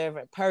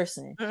observant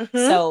person.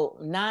 So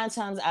 9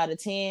 times out of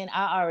 10,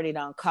 I already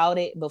done caught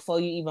it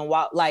before you even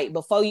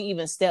before you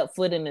even step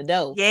foot in the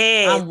door.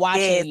 I'm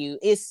watching you.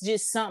 It's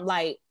just something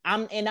like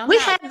we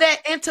have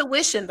that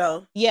intuition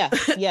though. Yeah.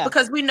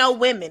 Because we know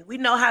women. We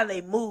know how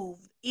they move,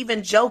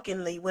 even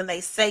jokingly when they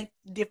say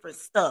different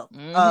stuff.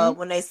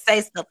 When they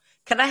say stuff.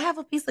 Can I have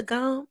a piece of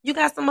gum? You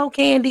got some more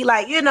candy?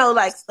 Like, you know,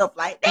 like stuff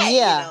like that.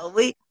 Yeah. You know,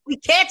 we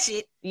catch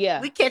it.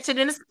 Yeah. We catch it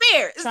in the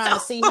spirit. Trying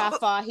to see how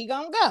far he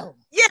gonna go.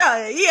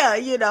 Yeah,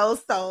 you know,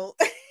 so.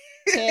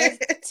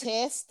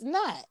 Test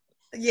not.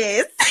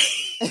 Yes.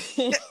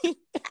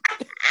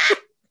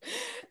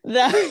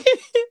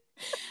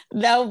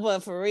 No,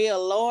 but for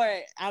real, Lord,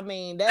 I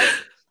mean,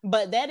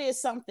 that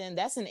is something,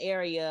 that's an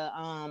area,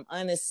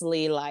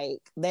 honestly, like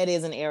that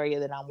is an area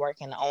that I'm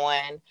working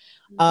on.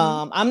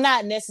 I'm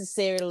not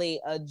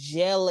necessarily a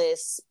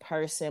jealous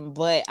person,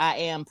 but I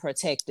am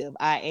protective.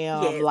 I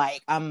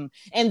am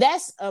and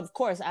that's, of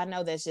course, I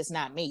know that's just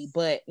not me,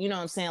 but you know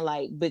what I'm saying?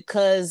 Like,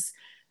 because,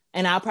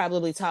 and I'll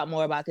probably talk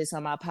more about this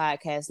on my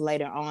podcast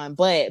later on,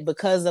 but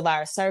because of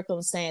our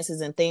circumstances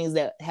and things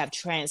that have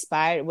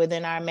transpired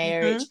within our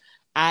marriage,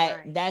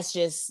 that's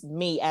just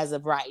me as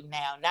of right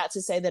now. Not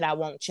to say that I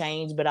won't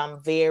change, but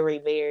I'm very,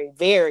 very,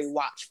 very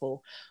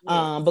watchful.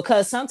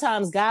 Because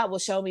sometimes God will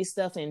show me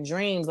stuff in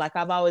dreams. Like,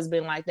 I've always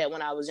been like that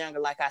when I was younger.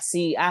 Like, I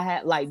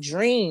had like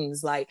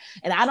dreams, like,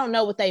 and I don't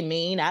know what they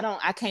mean.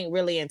 I can't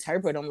really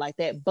interpret them like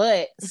that,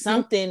 but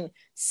something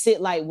sit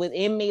like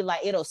within me,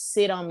 like it'll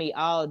sit on me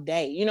all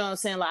day. You know what I'm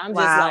saying? Like, I'm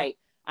just like,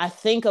 I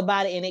think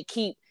about it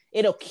and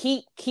it'll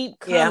keep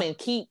coming,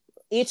 keep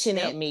itching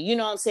at me, you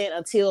know what I'm saying,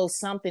 until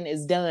something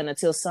is done,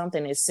 until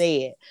something is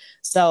said.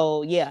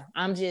 So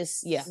I'm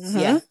just yeah.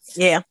 Me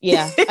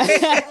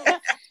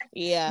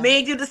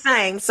and you the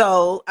same.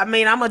 So I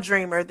mean, I'm a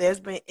dreamer.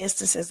 There's been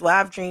instances where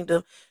I've dreamed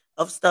of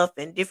of stuff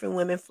and different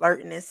women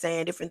flirting and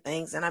saying different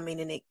things. And I mean,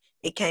 and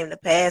it came to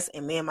pass.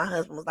 And me and my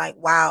husband was like,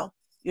 wow,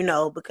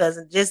 because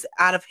just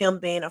out of him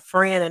being a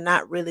friend and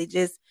not really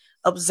just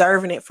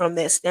observing it from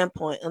that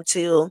standpoint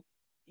until,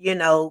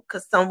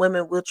 because some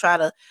women will try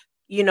to,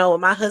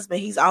 my husband,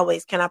 he's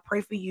always, can I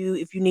pray for you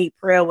if you need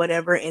prayer or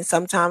whatever? And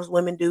sometimes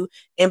women do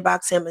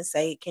inbox him and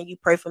say, can you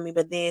pray for me?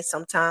 But then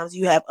sometimes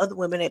you have other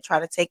women that try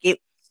to take it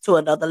to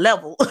another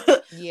level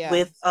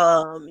with,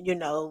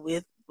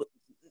 with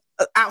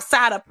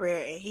outside of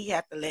prayer, and he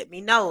had to let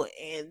me know.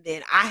 And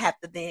then I have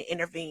to then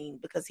intervene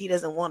because he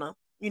doesn't want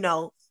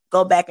to,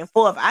 go back and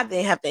forth. I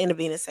then have to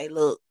intervene and say,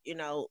 look,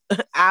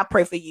 I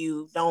pray for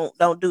you.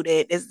 Don't do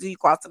that. This is you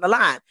crossing the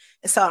line.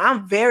 And so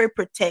I'm very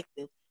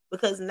protective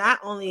because not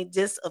only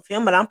just of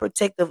him, but I'm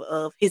protective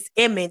of his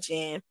image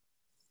and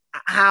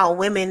how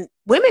women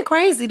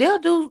crazy. They'll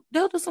do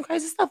some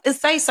crazy stuff and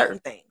say certain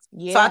things.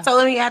 Yeah. So I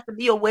told him you have to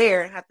be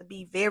aware and have to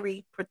be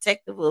very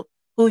protective of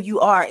who you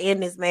are in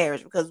this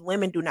marriage because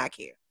women do not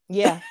care.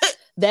 Yeah,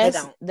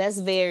 that's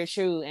very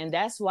true. And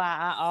that's why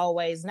I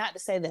always, not to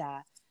say that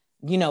I,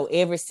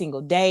 every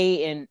single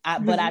day.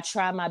 But I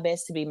try my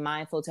best to be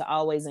mindful to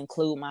always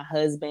include my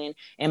husband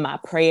in my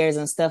prayers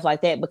and stuff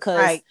like that.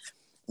 Because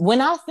when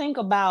I think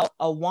about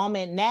a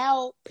woman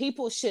now,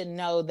 people should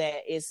know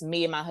that it's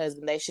me and my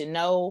husband. They should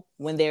know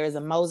when there is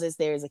a Moses,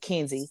 there is a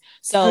Kenzie.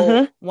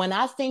 So when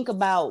I think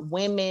about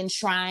women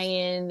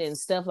trying and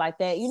stuff like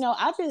that,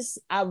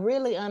 I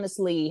really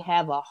honestly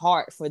have a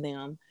heart for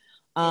them.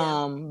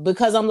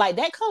 Because I'm like,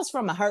 that comes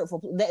from a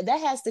hurtful, that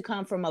has to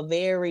come from a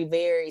very,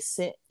 very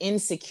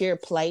insecure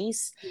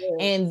place.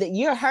 And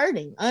you're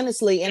hurting,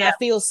 honestly. And I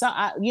feel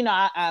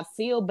I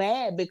feel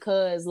bad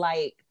because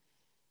like,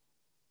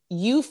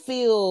 you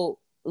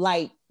feel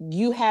like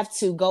you have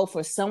to go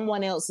for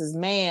someone else's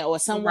man or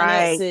someone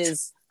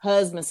else's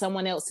husband,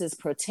 someone else's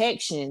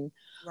protection,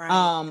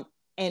 and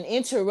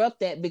interrupt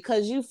that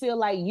because you feel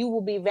like you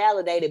will be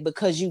validated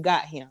because you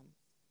got him.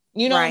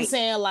 You know what I'm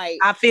saying? Like,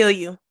 I feel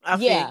you.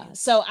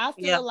 So I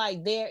feel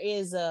like there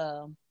is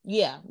so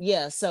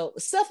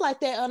stuff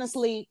like that,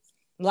 honestly,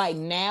 like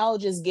now,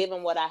 just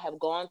given what I have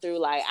gone through,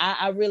 like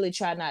I really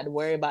try not to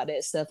worry about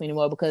that stuff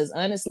anymore because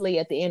honestly,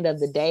 at the end of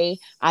the day,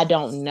 I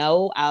don't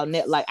know. I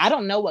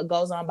don't know what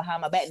goes on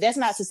behind my back. That's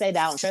not to say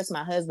that I don't trust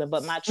my husband,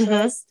 but my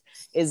trust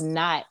is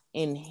not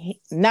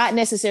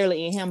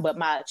necessarily in him, but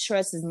my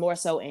trust is more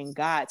so in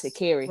God to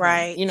carry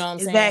him. You know what I'm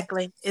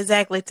saying?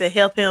 Exactly, to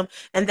help him.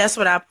 And that's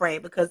what I pray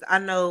because I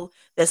know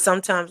that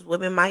sometimes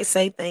women might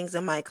say things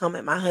that might come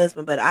at my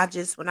husband, but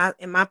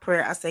in my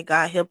prayer, I say,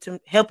 God,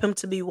 help him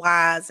to be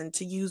wise and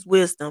to use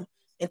wisdom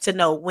and to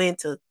know when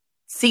to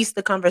cease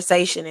the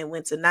conversation and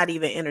when to not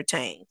even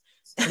entertain.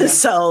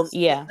 So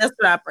that's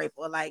what I pray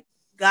for. Like,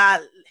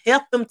 God,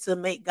 help them to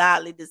make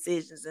godly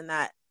decisions and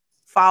not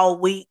fall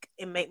weak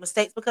and make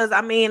mistakes because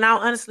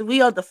honestly,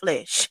 we are the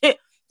flesh.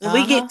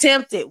 We get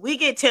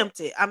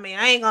tempted. I mean,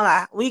 I ain't gonna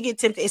lie. We get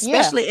tempted,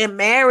 especially in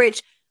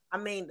marriage. I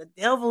mean, the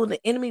devil, the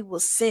enemy will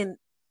send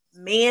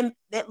men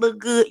that look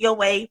good your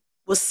way,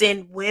 will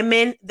send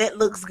women that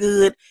looks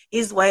good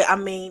his way. I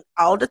mean,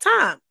 all the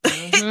time.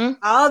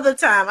 All the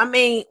time. I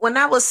mean, when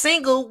I was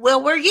single, where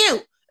were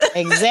you?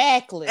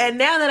 Exactly. And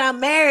now that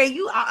I'm married,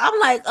 I'm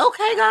like,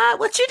 okay, God,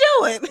 what you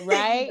doing?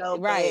 Right.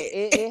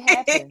 It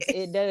happens.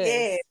 It does.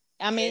 Yeah.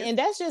 I mean, and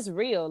that's just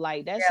real.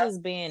 Like, that's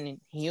just being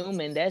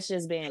human. That's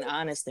just being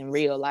honest and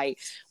real. Like,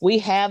 we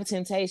have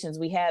temptations.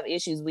 We have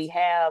issues. We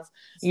have,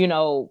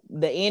 the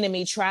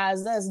enemy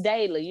tries us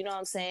daily. You know what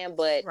I'm saying?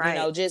 But,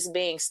 just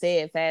being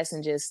steadfast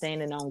and just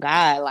standing on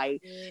God,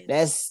 like,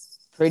 that's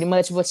pretty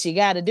much what you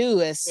got to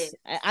do.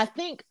 I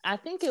think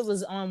it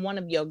was on one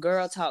of your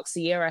girl talks,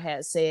 Sierra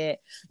had said,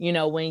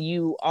 when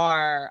you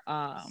are,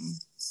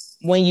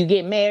 when you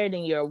get married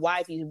and you're a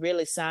wife, you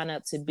really sign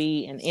up to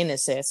be an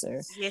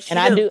intercessor. Yes, and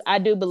I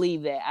do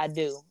believe that. I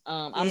do.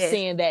 I'm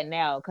seeing that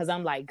now because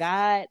I'm like,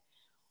 God,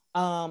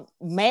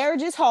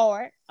 marriage is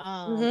hard.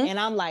 And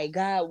I'm like,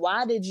 God,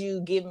 why did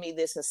you give me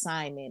this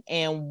assignment?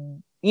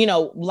 And,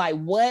 like,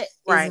 what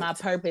is my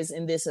purpose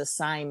in this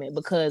assignment?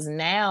 Because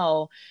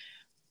now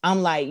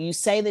I'm like, you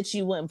say that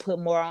you wouldn't put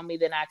more on me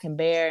than I can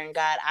bear. And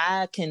God,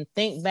 I can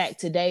think back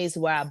to days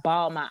where I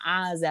bawled my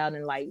eyes out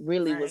and like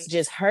really was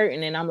just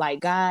hurting. And I'm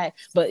like, God,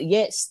 but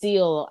yet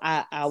still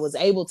I was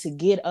able to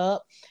get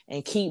up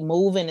and keep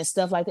moving and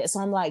stuff like that.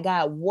 So I'm like,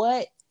 God,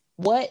 what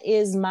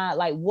is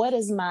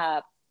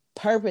my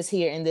purpose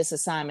here in this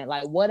assignment?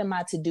 Like, what am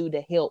I to do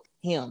to help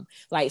him,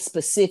 like,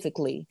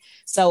 specifically?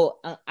 So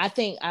I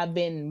think I've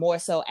been more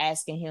so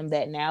asking him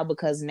that now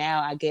because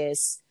now I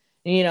guess,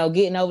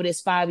 getting over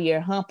this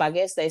 5-year hump, I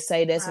guess they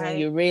say that's when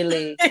you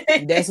really,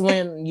 that's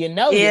when you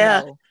know.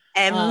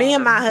 And me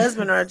and my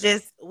husband are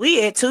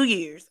we at 2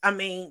 years. I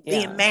mean,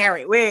 being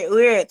married,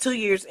 we're at 2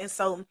 years. And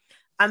so,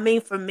 I mean,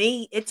 for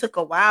me, it took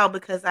a while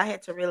because I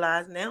had to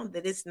realize now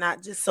that it's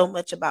not just so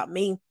much about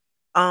me,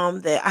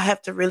 that I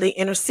have to really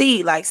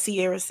intercede. Like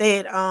Sierra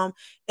said,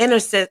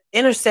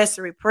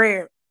 intercessory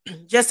prayer.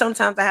 Just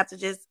sometimes I have to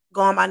just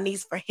go on my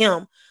knees for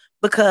him.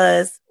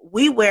 because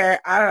we wear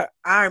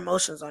our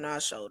emotions on our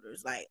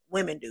shoulders like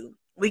women do.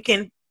 We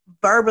can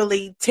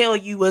verbally tell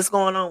you what's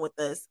going on with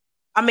us.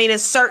 I mean,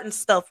 it's certain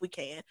stuff we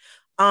can.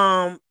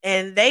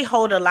 And they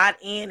hold a lot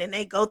in and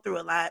they go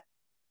through a lot.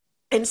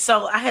 And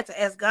so I had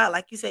to ask God,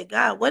 like you said,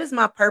 God, what is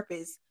my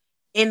purpose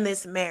in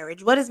this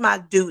marriage? What is my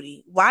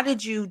duty? Why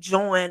did you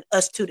join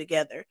us two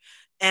together?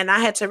 And I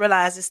had to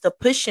realize it's to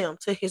push him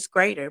to his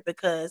greater,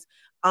 because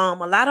a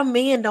lot of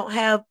men don't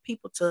have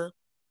people to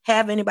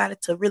have anybody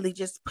to really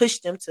just push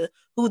them to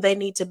who they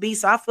need to be.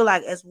 So I feel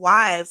like as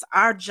wives,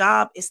 our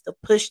job is to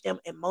push them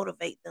and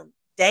motivate them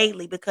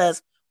daily,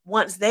 because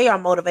once they are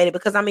motivated,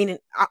 because I mean,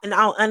 and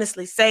I'll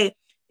honestly say,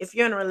 if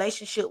you're in a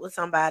relationship with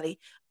somebody,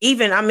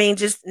 even, I mean,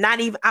 just not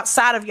even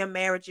outside of your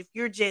marriage, if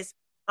you're just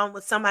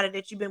with somebody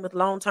that you've been with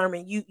long term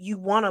and you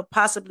want to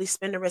possibly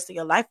spend the rest of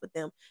your life with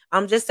them,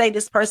 just say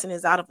this person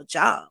is out of a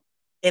job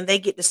and they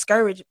get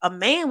discouraged. A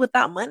man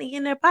without money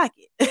in their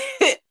pocket.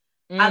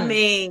 I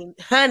mean,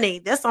 honey,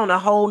 that's on a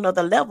whole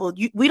nother level.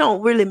 We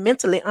don't really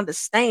mentally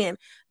understand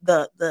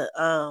the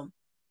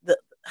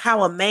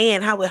how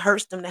how it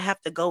hurts them to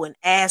have to go and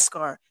ask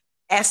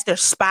their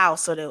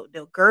spouse or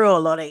their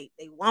girl or they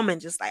woman,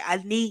 just like, I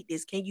need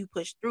this. Can you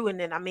push through? And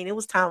then, I mean, it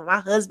was time when my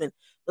husband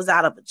was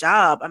out of a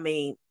job. I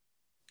mean,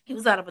 he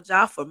was out of a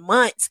job for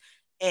months.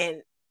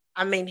 And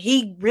I mean,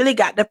 he really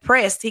got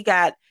depressed. He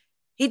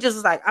just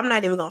was like, I'm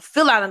not even going to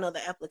fill out another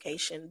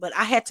application. But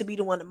I had to be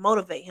the one to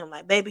motivate him.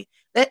 Like, baby,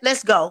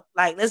 let's go.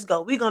 Like, let's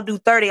go. We're going to do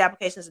 30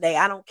 applications a day.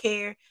 I don't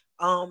care.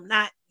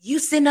 Not you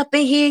sitting up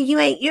in here. You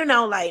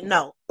ain't, like,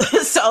 no.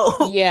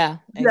 So yeah,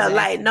 exactly.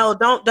 Like, no,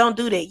 don't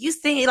do that. You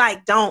see,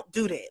 like, don't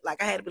do that.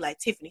 Like, I had to be like,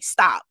 Tiffany,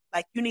 stop.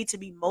 Like, you need to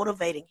be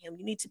motivating him.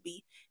 You need to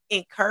be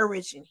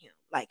encouraging him.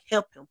 Like,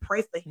 help him,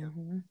 pray for him.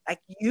 Mm-hmm.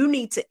 Like, you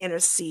need to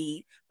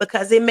intercede,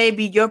 because it may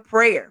be your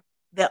prayer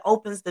that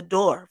opens the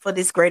door for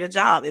this greater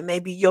job. It may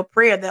be your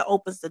prayer that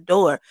opens the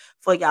door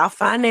for y'all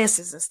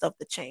finances and stuff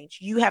to change.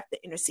 You have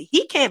to intercede.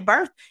 He can't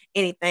birth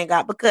anything,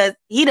 God, because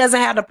he doesn't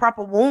have the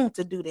proper womb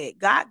to do that.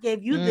 God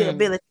gave you the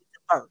ability to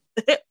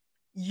birth.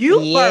 You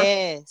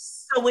birth.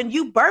 So when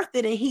you birth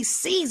it and he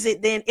sees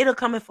it, then it'll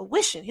come in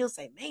fruition. He'll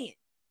say, man,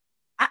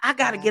 I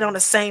got to get on the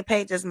same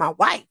page as my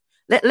wife.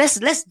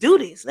 Let's do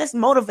this. Let's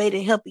motivate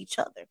and help each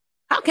other.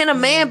 How can a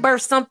man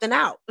birth something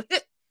out?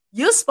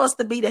 You're supposed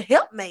to be the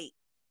helpmate.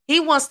 He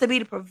wants to be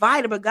the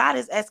provider, but God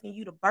is asking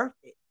you to birth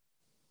it.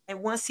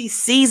 And once he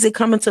sees it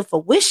coming to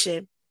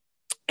fruition,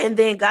 and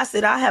then God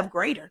said, I have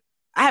greater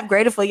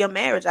for your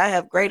marriage. I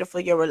have greater for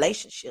your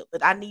relationship,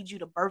 but I need you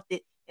to birth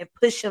it and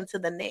push him to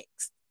the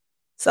next.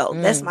 So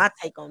that's my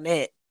take on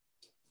that.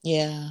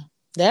 Yeah,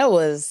 that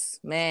was,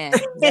 man,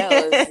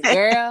 that was,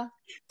 girl,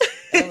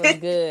 that was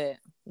good.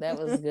 That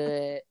was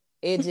good.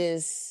 It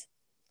just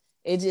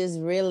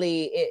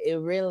really, it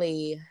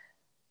really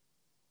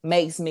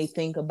makes me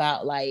think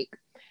about like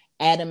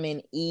Adam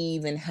and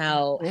Eve and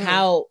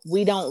how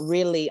we don't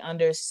really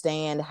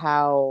understand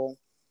how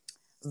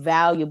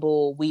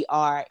valuable we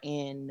are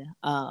in,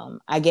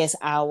 I guess,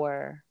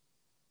 our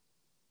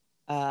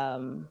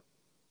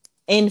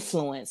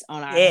influence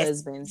on our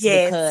husbands,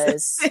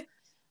 because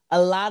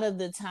a lot of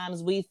the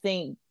times we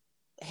think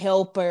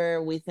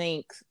helper, we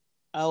think,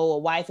 oh, a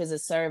wife is a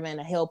servant,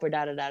 a helper,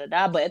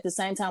 but at the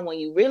same time, when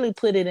you really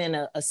put it in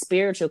a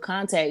spiritual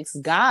context,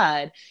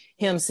 God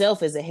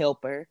himself is a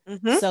helper.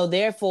 So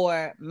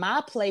therefore,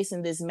 my place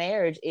in this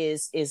marriage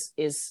is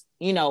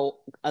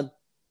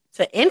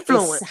to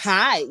influence. It's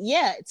high.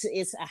 Yeah,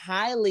 it's a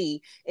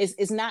highly,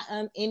 it's not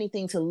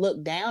anything to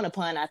look down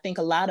upon. I think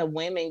a lot of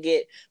women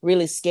get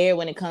really scared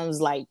when it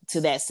comes like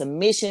to that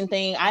submission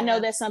thing. I know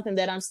that's something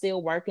that I'm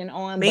still working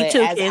on. Me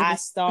too, as I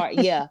start,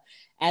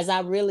 as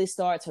I really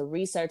start to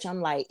research, I'm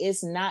like,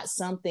 it's not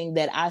something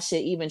that I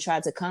should even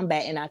try to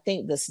combat. And I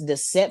think this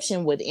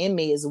deception within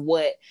me is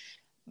what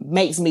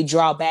makes me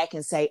draw back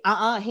and say,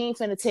 he ain't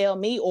finna tell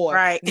me, or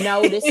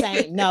no, this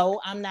ain't,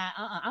 no, I'm not,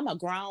 I'm a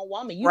grown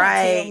woman. You don't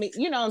tell me,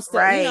 I'm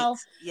still,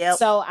 Yep.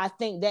 So I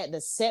think that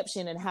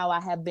deception and how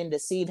I have been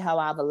deceived, how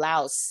I've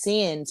allowed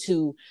sin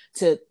to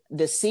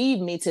deceive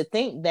me to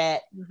think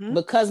that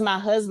because my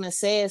husband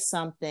says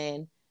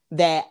something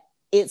that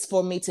it's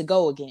for me to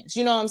go against.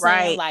 You know what I'm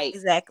saying? Like,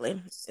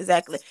 exactly.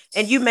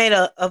 And you made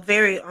a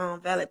very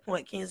valid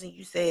point, Kenzie.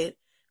 You said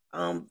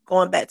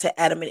going back to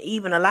Adam and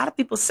Eve, and a lot of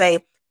people say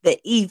that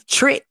Eve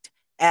tricked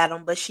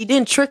Adam, but she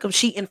didn't trick him.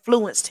 She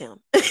influenced him.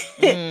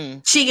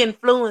 She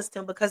influenced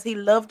him because he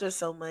loved her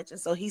so much. And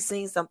so he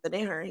seen something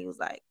in her. He was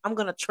like, I'm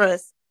going to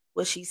trust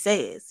what she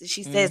says. If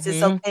she says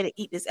it's okay to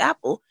eat this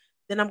apple,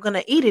 then I'm going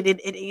to eat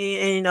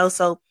it.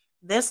 So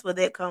that's where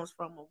that comes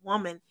from. A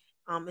woman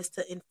is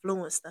to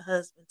influence the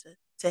husband,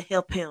 to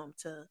help him,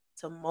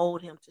 to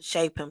mold him, to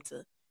shape him,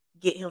 to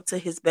get him to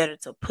his better,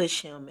 to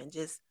push him and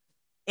just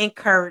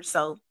encourage.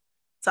 So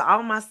to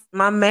all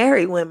my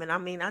married women, I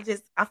mean, I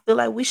feel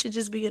like we should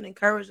just be an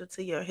encourager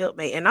to your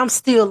helpmate. And I'm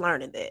still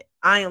learning that.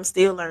 I am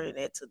still learning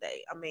that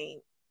today. I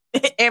mean,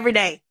 every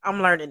day I'm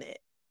learning it.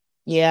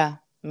 Yeah,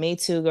 me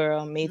too,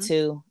 girl. Me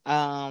too.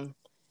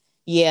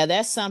 Yeah,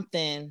 that's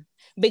something,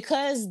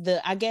 because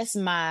I guess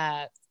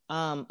my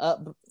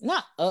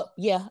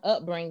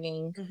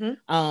upbringing.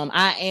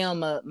 I am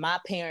my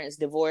parents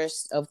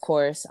divorced, of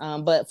course,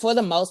 but for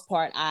the most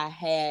part I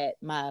had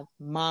my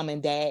mom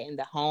and dad in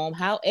the home.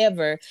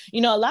 However,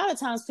 a lot of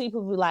times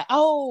people be like,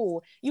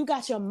 oh, you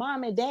got your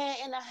mom and dad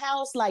in the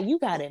house, like you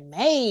got it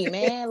made,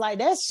 man. Like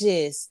that's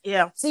just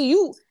see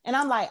you. And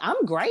I'm like,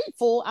 I'm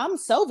grateful, I'm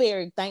so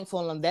very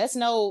thankful, and that's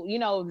no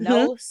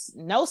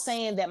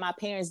saying that my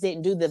parents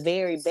didn't do the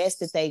very best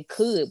that they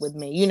could with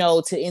me,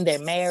 to in their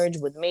marriage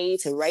with me,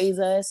 to raise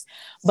us.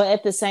 But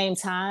at the same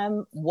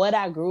time, what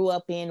I grew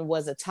up in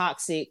was a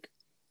toxic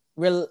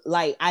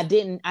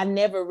I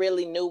never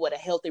really knew what a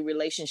healthy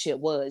relationship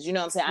was. You know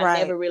what I'm saying? Right. I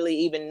never really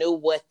even knew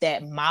what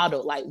that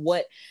model, like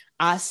what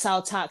I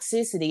saw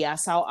toxicity, I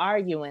saw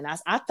arguing.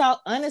 I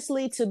thought,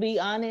 honestly, to be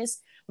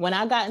honest, when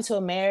I got into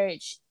a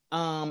marriage,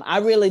 I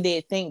really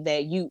did think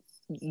that you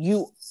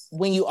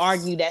when you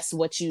argue, that's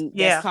what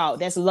that's called,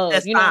 that's love.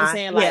 That's what I'm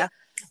saying? Like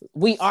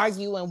we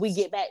argue and we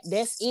get back.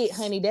 That's it,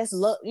 honey. That's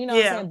love. You know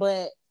what I'm saying?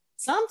 But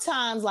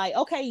sometimes, like,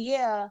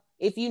 okay,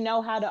 if you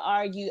know how to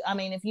argue, I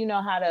mean, if you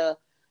know how to,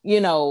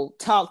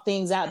 talk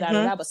things out,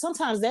 but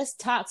sometimes that's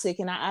toxic,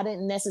 and I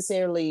didn't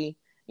necessarily,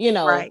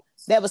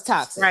 that was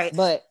toxic. Right.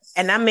 But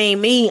and I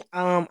mean, me,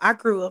 I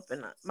grew up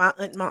in my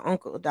aunt, my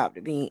uncle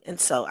adopted me, and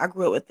so I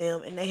grew up with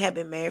them, and they had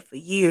been married for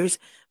years.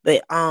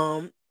 But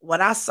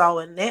what I saw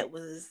in that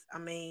was, I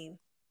mean,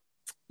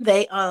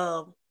 they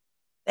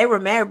were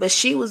married, but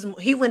he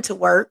went to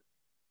work,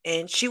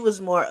 and she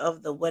was more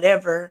of the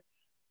whatever.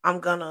 I'm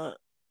gonna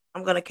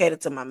cater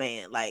to my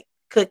man, like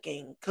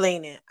cooking,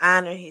 cleaning,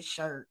 ironing his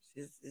shirts,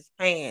 his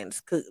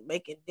pants,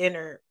 making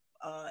dinner,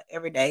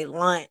 every day,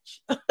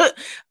 lunch,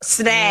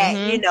 snack,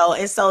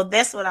 and so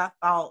that's what I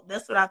thought.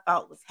 That's what I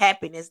thought was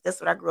happiness. That's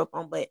what I grew up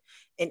on.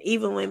 And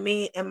even when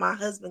me and my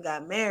husband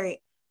got married,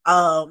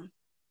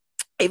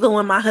 even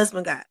when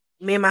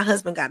me and my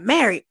husband got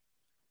married,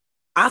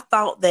 I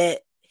thought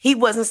that he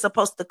wasn't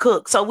supposed to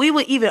cook. So we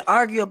would even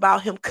argue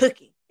about him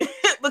cooking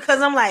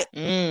because I'm like,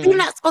 you're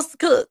not supposed to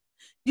cook.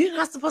 You're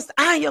not supposed to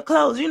iron your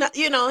clothes. You're not,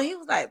 he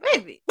was like,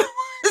 baby,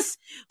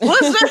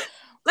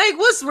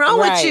 what's wrong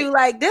with you?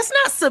 Like, that's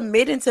not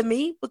submitting to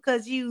me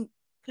because you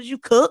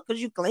cook, because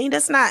you clean.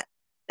 That's not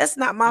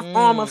my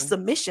form of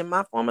submission.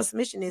 My form of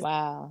submission is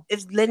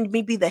letting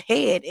me be the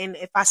head. And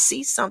if I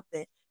see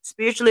something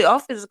spiritually or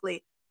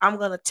physically, I'm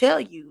going to tell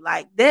you.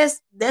 Like,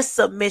 that's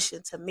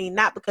submission to me,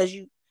 not because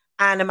you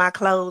ironing my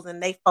clothes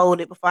and they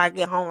fold it before I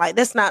get home. Like,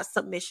 that's not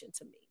submission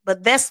to me.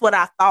 But that's what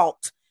I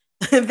thought.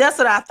 That's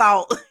what I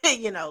thought,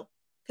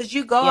 because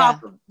you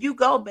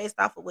go based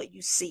off of what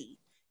you see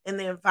in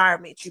the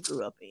environment you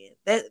grew up in.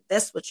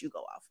 That's what you go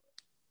off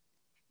of.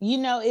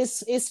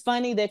 It's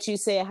funny that you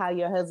said how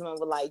your husband was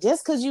like,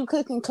 just because you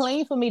cook and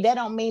clean for me, that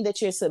don't mean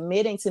that you're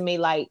submitting to me.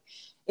 Like,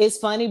 it's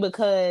funny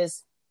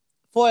because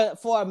for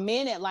a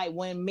minute, like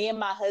when me and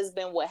my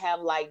husband would have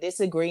like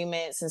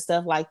disagreements and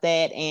stuff like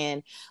that,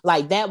 and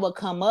like that would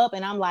come up,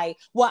 and I'm like,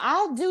 well,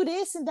 I'll do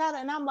this and that,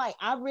 and I'm like,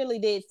 I really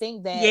did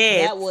think that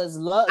that was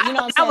love. You know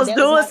what I'm saying? I was that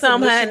doing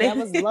something, honey. That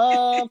was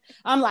love.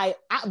 I'm like,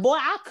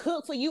 I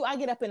cook for you. I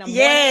get up in the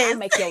morning, I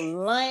make your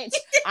lunch,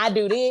 I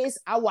do this,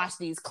 I wash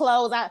these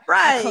clothes,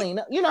 I clean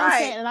up. You know what I'm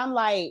saying? And I'm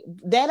like,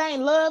 that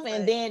ain't love.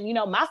 And then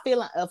my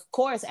feeling, of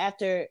course,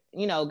 after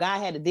God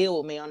had to deal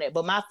with me on that,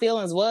 but my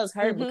feelings was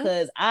hurt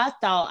because I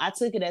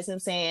took it as him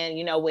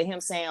saying, with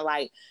him saying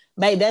like,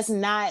 babe, that's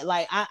not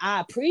like, I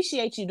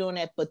appreciate you doing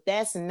that, but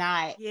that's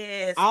not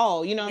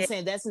all, you know what I'm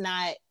saying? That's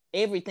not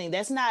everything.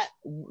 That's not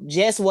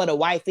just what a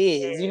wife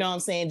is, you know what I'm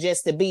saying?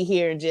 Just to be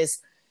here and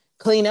just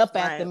clean up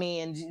after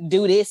me and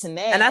do this and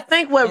that. And I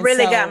think what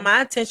really got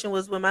my attention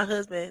was when my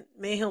husband,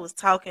 me and him was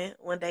talking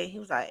one day, he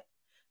was like,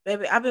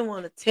 baby, I've been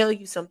wanting to tell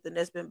you something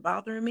that's been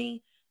bothering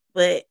me,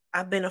 but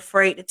I've been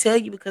afraid to tell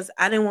you because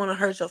I didn't want to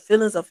hurt your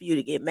feelings or for you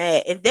to get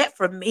mad. And that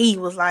for me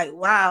was like,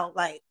 wow,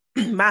 like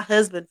my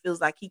husband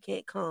feels like he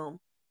can't come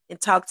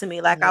and talk to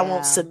me. Like I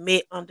won't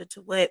submit under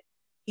to what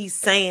he's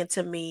saying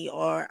to me,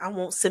 or I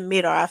won't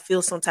submit, or I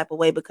feel some type of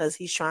way because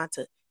he's trying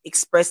to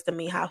express to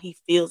me how he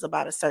feels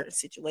about a certain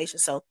situation.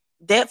 So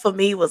that for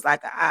me was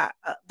like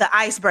the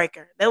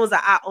icebreaker. That was an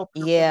eye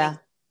opener. Yeah.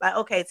 Like,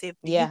 okay, Tiff,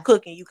 you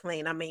cook and you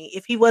clean. I mean,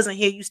 if he wasn't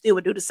here, you still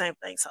would do the same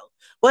thing. So,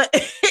 but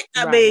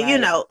I mean,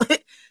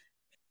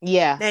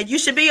 yeah. Now you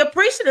should be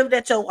appreciative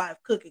that your wife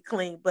cook and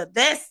clean, but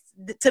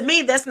to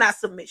me, that's not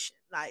submission.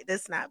 Like,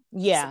 that's not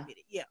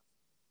submitted. Yeah.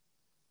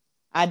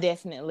 I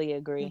definitely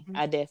agree.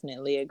 I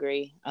definitely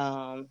agree.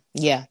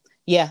 Yeah,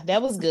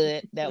 that was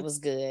good. That was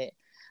good.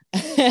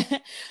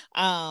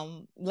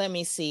 Let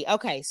me see.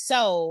 Okay,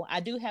 so I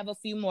do have a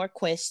few more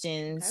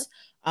questions.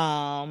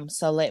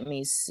 So let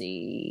me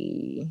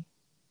see.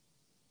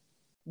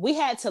 We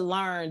had to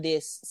learn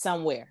this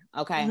somewhere.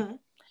 Okay.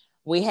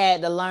 We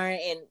had to learn,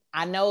 and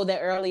I know that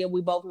earlier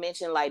we both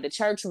mentioned like the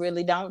church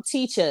really don't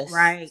teach us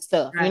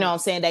stuff. You know what I'm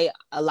saying?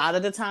 A lot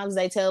of the times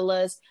they tell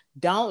us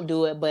don't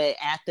do it, but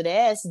after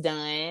that's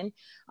done,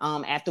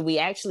 after we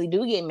actually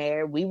do get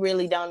married, we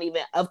really don't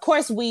even. Of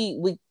course, we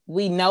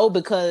know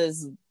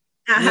because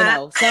a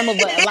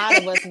lot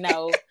of us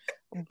know,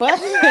 But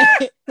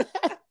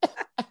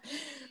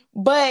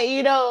but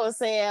you know what I'm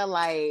saying?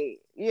 Like,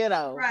 you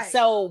know, right.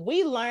 So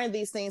we learned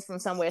these things from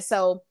somewhere.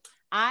 So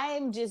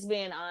I'm just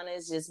being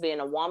honest, just being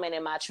a woman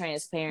in my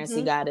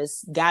transparency. God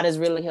is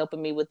really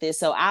helping me with this.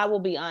 So I will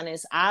be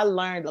honest, I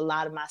learned a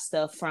lot of my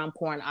stuff from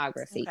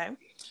pornography. Okay.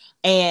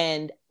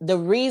 And the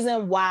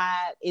reason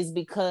why is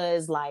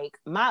because like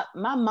my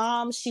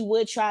mom, she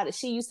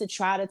used to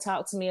try to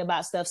talk to me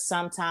about stuff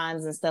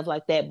sometimes and stuff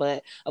like that.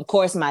 But of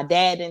course, my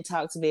dad didn't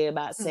talk to me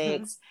about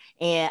sex.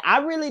 And I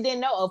really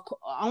didn't know,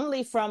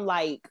 only from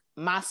like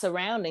my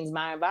surroundings,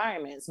 my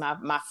environments,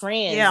 my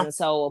friends. Yeah. And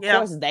so of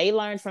course they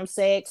learned from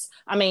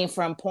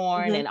from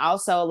porn. And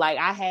also like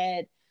I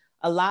had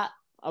a lot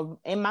of,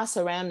 in my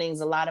surroundings,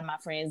 a lot of my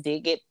friends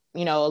did get,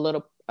 you know, a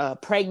little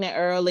pregnant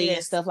early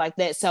and stuff like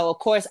that. So of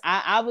course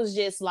I was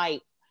just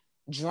like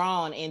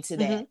drawn into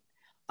that.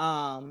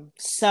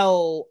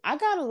 So I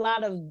got a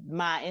lot of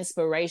my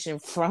inspiration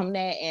from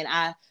that, and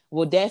I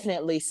will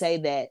definitely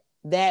say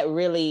that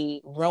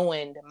really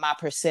ruined my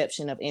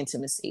perception of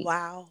intimacy.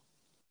 Wow.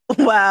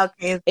 Wow,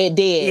 Kenzie. It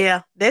did.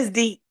 Yeah, that's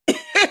deep.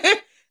 That's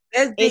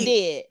deep. It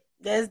did.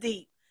 That's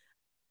deep.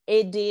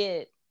 It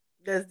did.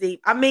 That's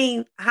deep. I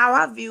mean, how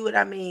I view it,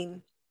 I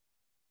mean,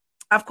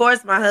 of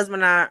course, my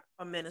husband and I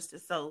are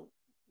ministers, so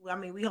I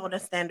mean, we hold a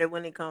standard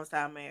when it comes to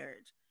our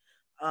marriage,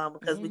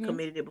 because we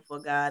committed it before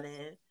God,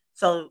 and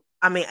so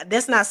I mean,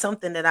 that's not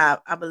something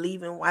that I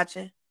believe in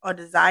watching or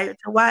desire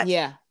to watch.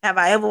 Yeah. Have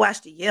I ever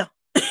watched it? Yeah.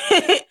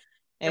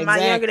 In my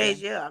younger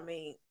days, yeah. I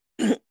mean,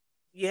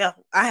 yeah,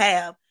 I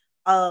have.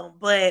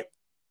 But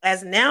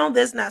as now,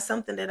 that's not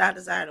something that I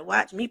desire to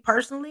watch. Me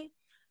personally,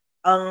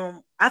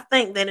 I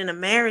think that in a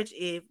marriage,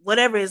 if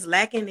whatever is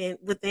lacking in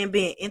within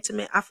being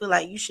intimate, I feel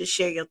like you should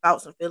share your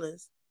thoughts and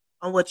feelings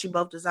on what you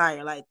both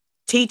desire. Like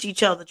teach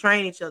each other,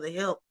 train each other,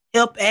 help,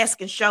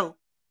 ask and show.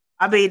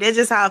 I mean, that's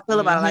just how I feel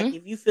about it. Like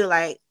if you feel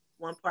like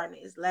one partner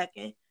is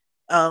lacking,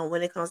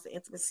 when it comes to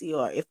intimacy,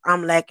 or if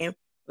I'm lacking,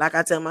 like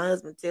I tell my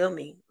husband, tell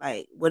me,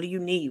 like, what do you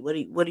need? What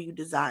do you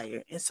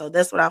desire? And so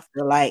that's what I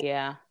feel like.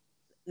 Yeah.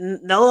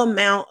 No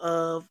amount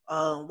of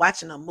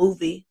watching a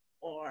movie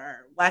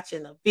or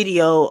watching a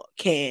video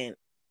can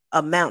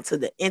amount to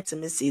the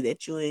intimacy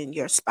that you and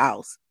your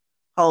spouse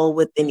hold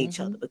within each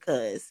other,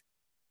 because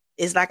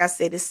it's like I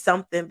said, it's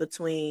something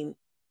between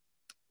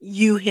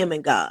you, him,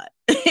 and God.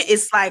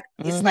 It's like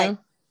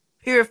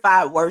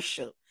purified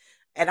worship.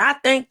 And I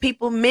think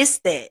people miss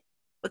that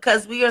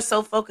because we are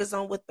so focused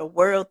on what the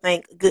world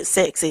think good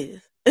sex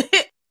is.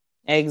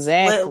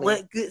 Exactly.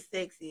 What good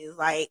sex is,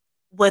 like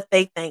what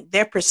they think,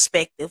 their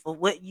perspective of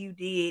what you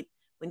did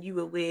when you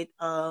were with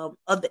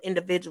other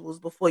individuals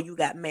before you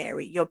got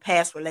married, your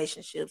past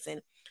relationships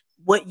and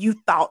what you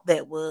thought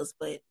that was.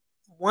 But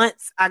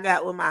once I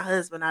got with my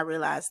husband, I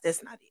realized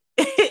that's not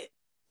it.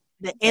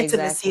 The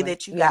intimacy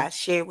that you guys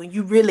share when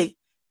you really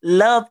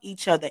love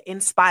each other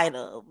in spite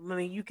of. I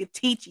mean, you could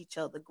teach each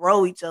other,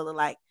 grow each other,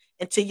 like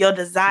into your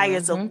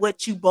desires of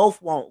what you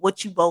both want,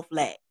 what you both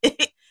lack,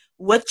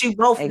 what you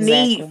both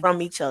need from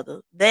each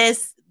other.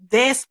 That's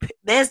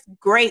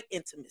great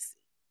intimacy.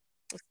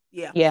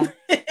 Yeah. Yeah.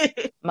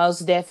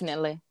 Most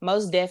definitely.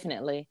 Most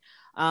definitely.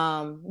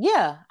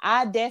 Yeah,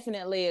 I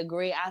definitely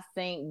agree. I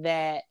think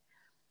that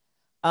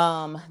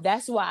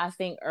that's why I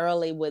think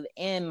early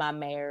within my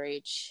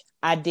marriage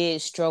I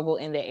did struggle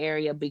in the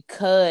area,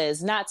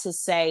 because not to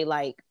say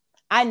like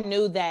I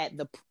knew that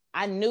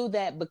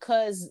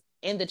because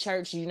in the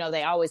church, you know,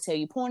 they always tell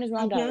you porn is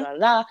wrong,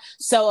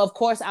 So of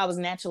course I was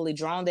naturally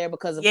drawn there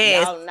because of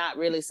y'all not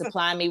really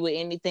supplying me with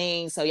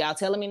anything. So y'all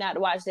telling me not to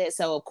watch that.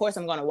 So of course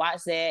I'm gonna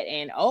watch that,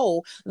 and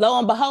oh, lo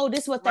and behold,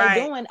 this is what they're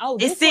doing. Oh,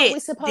 this is what we're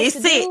supposed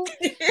to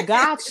do.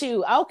 Got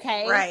you.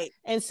 Okay. Right.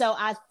 And so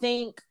I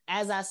think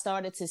as I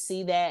started to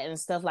see that and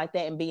stuff like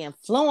that and be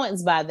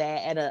influenced by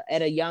that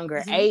at a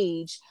younger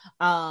age,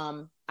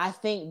 I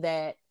think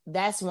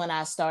that's when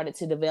I started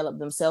to develop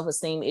them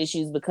self-esteem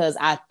issues, because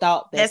I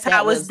thought that's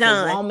how it was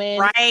done. The woman.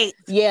 Right.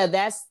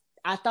 Yeah,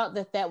 I thought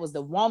that was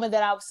the woman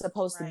that I was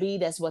supposed to be.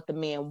 That's what the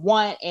men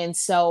want. And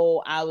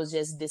so I was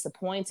just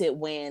disappointed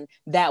when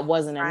that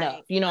wasn't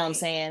enough. You know what I'm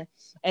saying?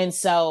 And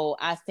so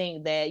I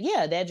think that,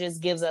 that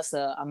just gives us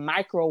a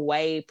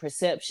microwave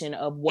perception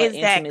of what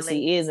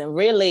intimacy is. And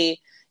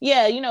really,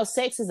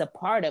 sex is a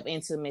part of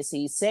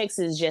intimacy. Sex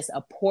is just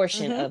a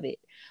portion of it.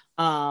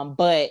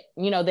 But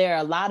there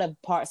are a lot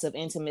of parts of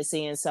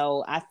intimacy, and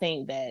so I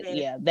think that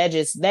that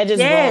just brought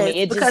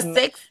me. Because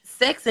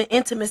sex and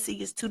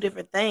intimacy is two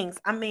different things.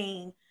 I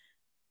mean,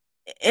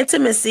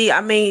 intimacy.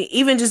 I mean,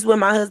 even just when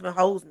my husband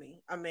holds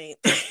me, I mean,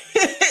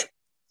 that's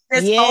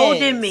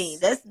holding me.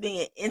 That's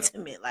being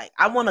intimate. Like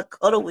I want to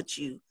cuddle with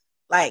you,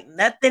 like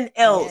nothing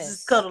else.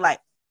 Just cuddle. Like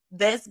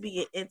that's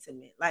being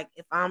intimate. Like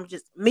if I'm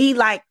just me,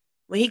 like.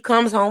 When he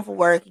comes home from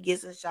work, he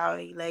gets in the shower,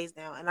 he lays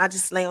down, and I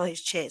just lay on his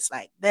chest.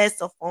 Like,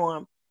 that's a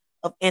form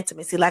of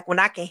intimacy. Like, when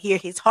I can hear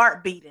his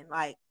heart beating,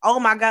 like, oh,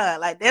 my God.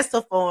 Like, that's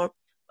a form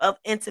of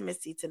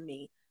intimacy to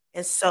me.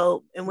 And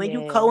so, and when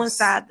you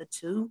coincide the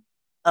two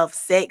of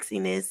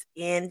sexiness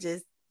and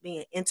just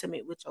being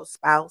intimate with your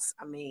spouse,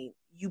 I mean,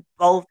 you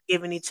both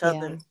giving each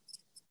other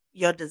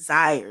your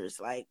desires.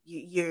 Like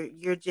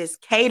you're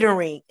just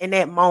catering in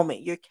that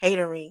moment. You're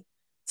catering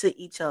to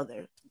each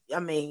other. I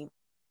mean,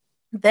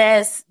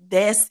 that's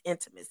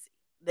intimacy.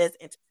 That's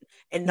intimacy.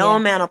 And no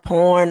amount of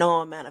porn,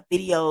 no amount of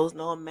videos,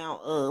 no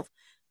amount of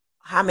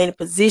how many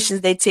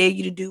positions they tell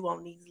you to do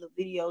on these little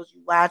videos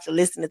you watch or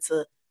listening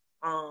to.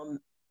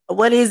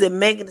 What is it,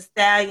 Megan Thee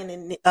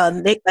Stallion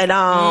and Nick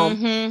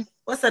and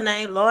what's her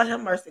name? Lord have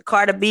mercy,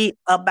 Cardi B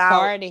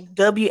about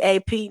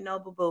WAP. No,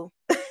 boo boo.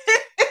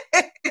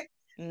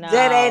 No,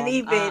 that ain't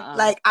even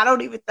like, I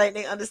don't even think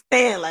they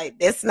understand. Like,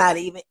 that's not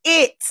even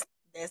it.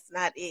 That's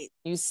not it.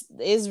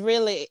 It's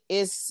really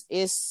it's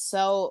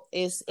so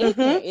it's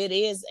ignorant. It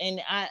is,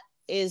 and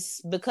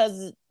it's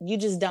because you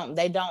just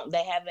they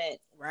haven't,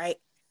 right.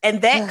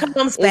 And that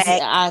comes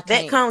back.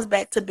 That comes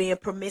back to being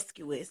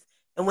promiscuous.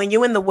 And when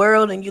you're in the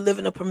world and you live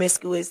in a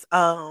promiscuous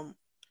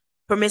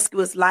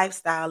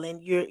lifestyle,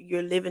 and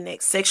you're living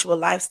that sexual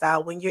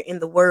lifestyle, when you're in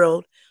the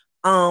world,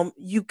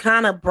 you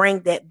kind of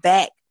bring that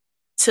back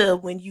to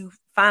when you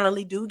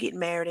finally do get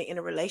married and in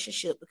a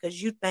relationship,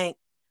 because you think,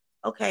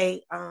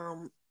 okay,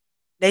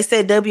 they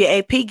said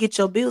WAP, get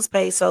your bills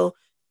paid, so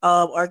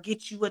or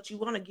get you what you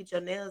want to, get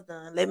your nails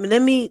done. Let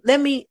me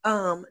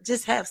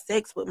just have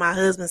sex with my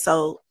husband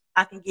so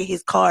I can get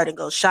his card and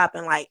go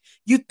shopping. Like,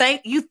 you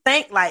think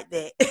like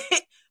that.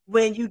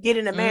 When you get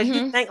in a marriage,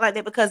 you think like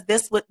that because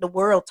that's what the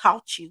world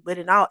taught you. But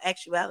in all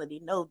actuality,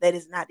 no, that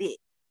is not it.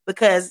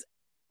 Because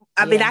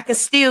I mean, I can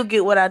still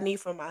get what I need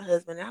from my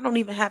husband. And I don't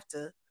even have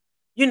to,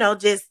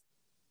 just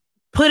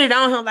put it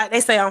on him like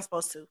they say I'm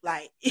supposed to.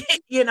 Like,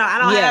 I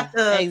don't have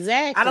to.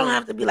 Exactly. I don't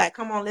have to be like,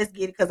 come on, let's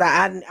get it, because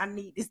I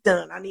need this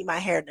done. I need my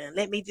hair done.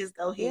 Let me just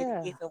go ahead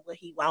and get him what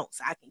he wants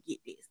so I can get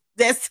this.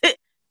 That's it.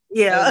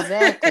 Yeah.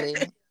 Exactly.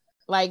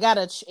 Like,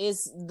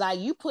 it's like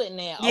you putting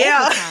in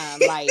overtime,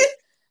 like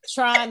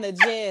trying to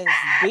just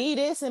be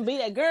this and be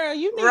that. Girl,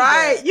 you need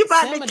you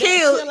about to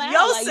kill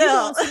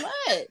yourself.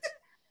 Like,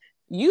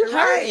 you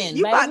hurting,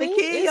 you baby. About to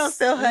kill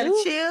yourself, honey.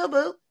 Chill,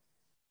 boo.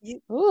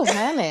 Ooh,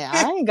 honey,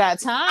 I ain't got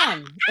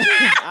time.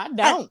 I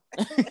don't.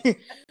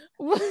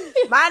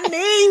 My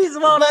knees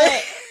won't.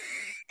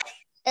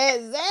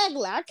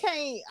 Exactly. I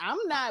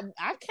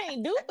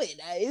can't do it.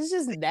 It's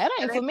just that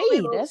ain't for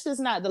me. That's just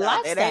not the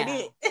lifestyle. That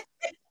ain't it.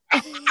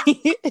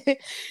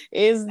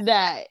 It's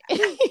not.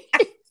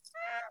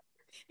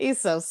 He's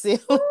so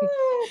silly.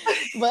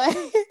 but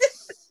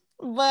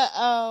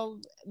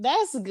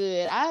that's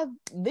good.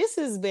 This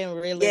has been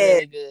really,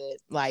 really good.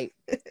 Like,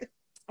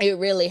 it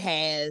really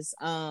has.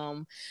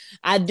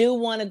 I do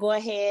want to go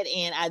ahead,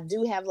 and I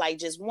do have like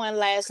just one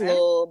last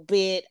little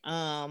bit.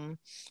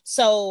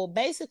 So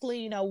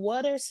basically,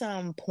 what are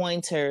some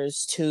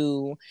pointers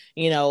to,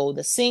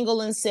 the single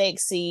and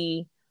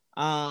sexy,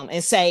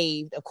 and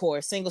saved, of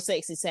course, single,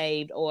 sexy,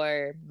 saved,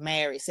 or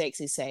married,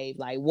 sexy, saved?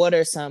 Like, what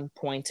are some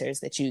pointers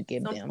that you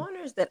give them? Some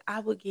pointers that I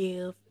would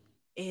give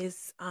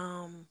is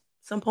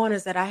some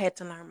pointers that I had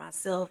to learn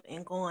myself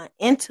in going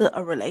into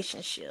a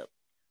relationship.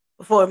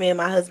 Before me and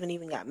my husband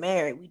even got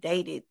married, we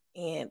dated,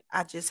 and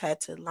I just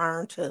had to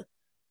learn to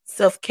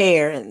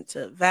self-care and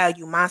to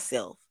value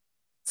myself,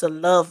 to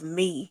love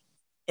me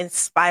in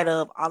spite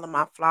of all of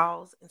my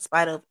flaws, in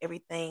spite of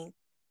everything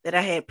that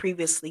I had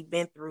previously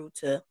been through,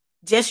 to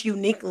just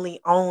uniquely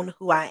own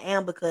who I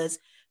am, because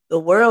the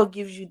world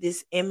gives you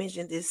this image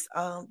and this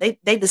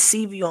they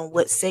deceive you on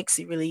what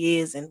sexy really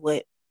is and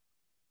what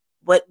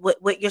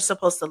you're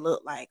supposed to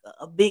look like.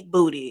 A big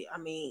booty, I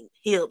mean,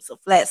 hips, a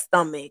flat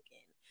stomach,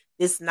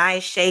 this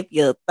nice shape,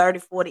 your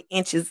 30-40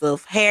 inches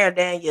of hair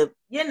down your,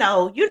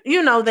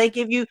 they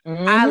give you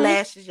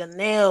eyelashes, your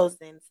nails,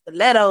 and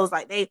stilettos.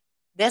 Like,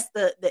 that's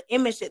the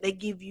image that they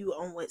give you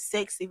on what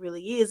sexy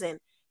really is. And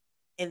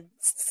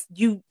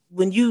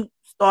when you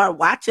start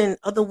watching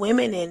other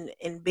women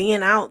and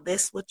being out,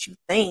 that's what you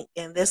think,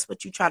 and that's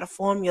what you try to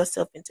form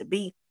yourself into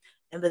be.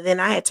 But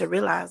then I had to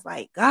realize,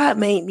 like, God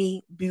made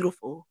me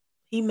beautiful.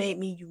 He made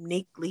me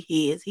uniquely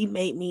his. He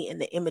made me in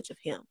the image of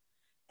him.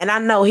 And I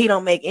know he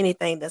don't make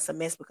anything that's a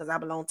mess, because I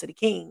belong to the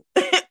king.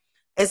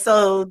 And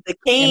so the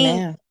king,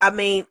 Amen. I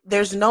mean,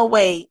 there's no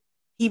way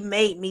he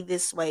made me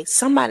this way.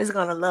 Somebody's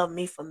going to love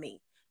me for me.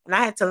 And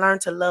I had to learn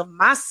to love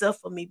myself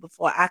for me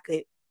before I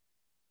could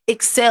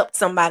accept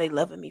somebody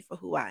loving me for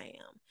who I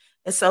am.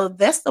 And so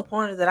that's the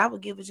point that I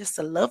would give, is just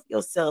to love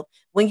yourself.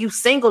 When you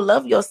single,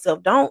 love yourself.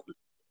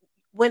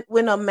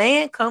 When a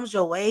man comes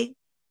your way,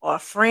 or a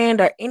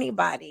friend or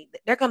anybody,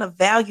 they're going to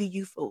value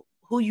you for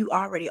who you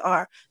already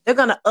are. They're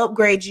going to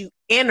upgrade you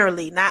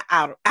innerly, not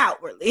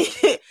outwardly.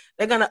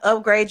 They're going to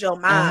upgrade your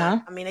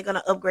mind. I mean, they're going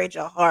to upgrade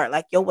your heart,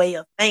 like your way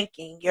of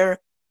thinking, your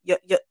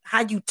how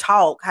you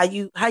talk, how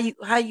you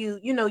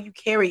you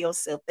carry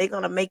yourself. They're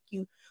going to make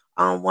you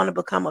want to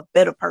become a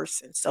better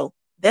person. So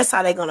that's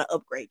how they're going to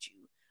upgrade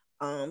you.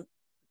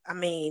 I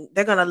mean,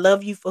 they're going to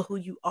love you for who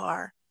you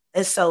are.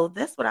 And so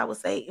that's what I would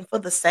say. And for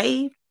the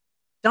saved,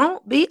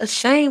 don't be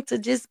ashamed to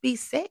just be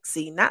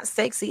sexy. Not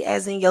sexy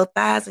as in your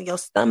thighs and your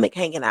stomach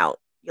hanging out,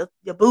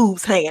 your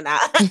boobs hanging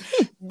out.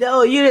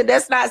 No,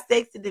 that's not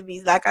sexy to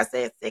me. Like I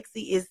said,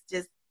 sexy is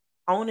just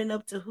owning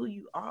up to who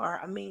you are.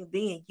 I mean,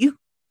 being you,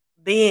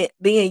 being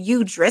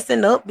you,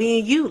 dressing up,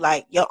 being you,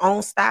 like your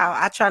own style.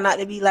 I try not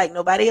to be like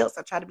nobody else.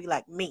 I try to be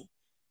like me.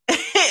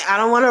 I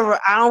don't want to.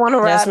 I don't want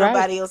to That's ride right.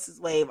 nobody else's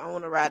wave. I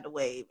want to ride the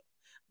wave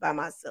by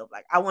myself.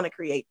 Like I want to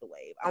create the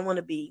wave. I want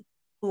to be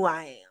who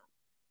I am.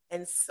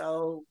 And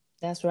so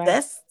That's right.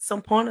 that's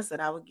some pointers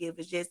that I would give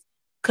is just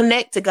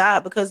connect to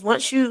God, because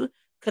once you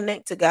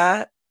connect to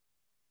God,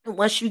 and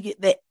once you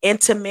get that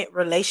intimate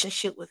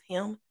relationship with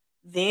Him,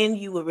 then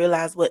you will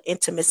realize what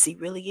intimacy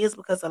really is,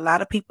 because a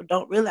lot of people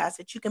don't realize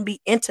that you can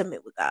be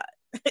intimate with God.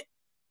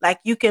 Like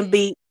you can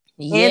be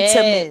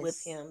intimate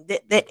with Yes. Him.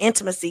 That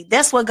intimacy,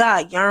 that's what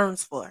God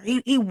yearns for.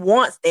 He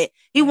wants that.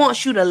 He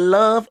wants you to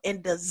love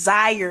and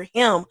desire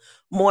Him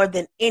more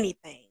than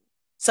anything.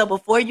 So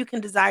before you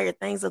can desire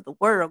things of the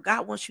world,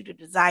 God wants you to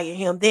desire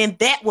Him. Then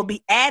that will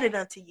be added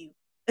unto you.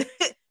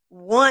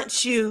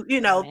 Once that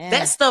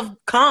Amen. stuff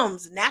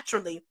comes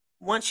naturally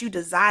once you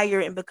desire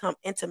and become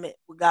intimate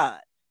with God.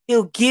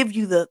 He'll give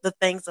you the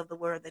things of the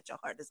word that your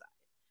heart desires.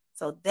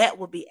 So that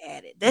will be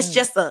added. That's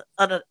just an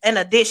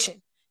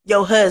addition.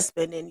 Your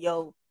husband and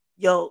your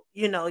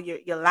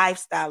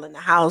lifestyle in the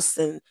house,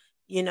 and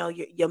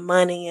your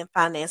money and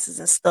finances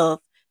and stuff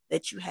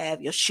that you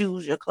have, your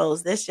shoes, your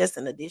clothes. That's just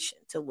an addition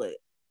to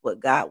what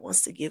God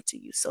wants to give to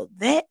you. So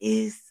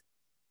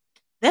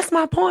that's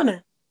my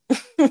pointer.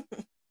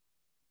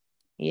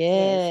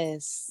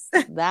 Yes.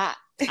 That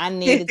I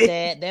needed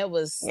that. That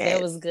was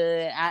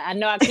good. I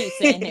know I keep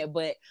saying that,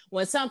 but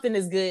when something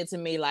is good to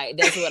me, like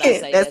that's what I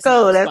say. That's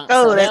my response.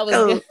 So that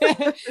was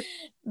good.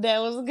 That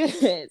was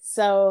good.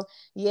 So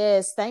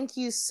yes, thank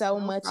you so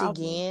much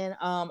again.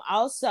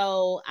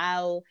 Also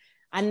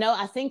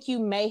I think you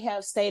may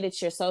have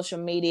stated your social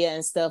media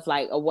and stuff,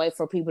 like a way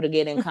for people to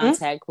get in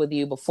contact with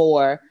you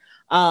before.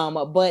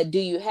 But do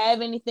you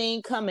have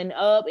anything coming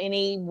up,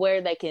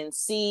 anywhere they can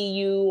see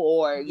you,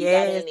 or you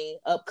got any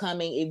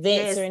upcoming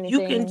events or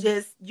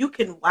anything? You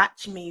can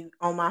watch me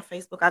on my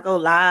Facebook. I go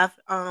live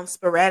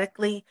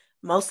sporadically.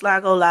 Mostly I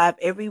go live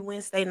every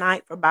Wednesday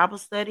night for Bible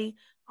study.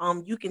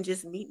 You can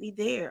just meet me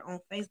there on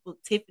Facebook,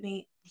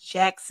 Tiffany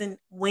Jackson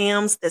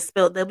Wims. That's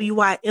spelled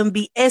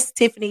WYMBS,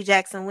 Tiffany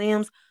Jackson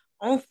Wims.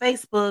 On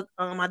Facebook,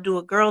 I do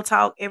a girl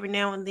talk every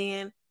now and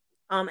then,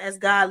 as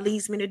God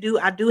leads me to do.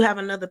 I do have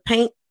another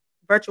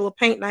virtual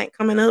paint night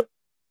coming up,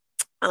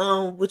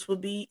 which will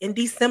be in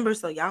December.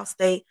 So y'all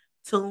stay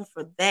tuned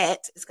for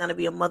that. It's going to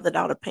be a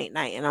mother-daughter paint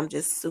night, and I'm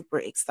just super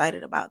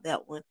excited about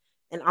that one.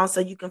 And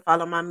also, you can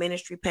follow my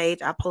ministry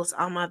page. I post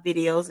all my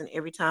videos, and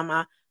every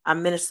time I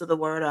minister the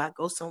word or I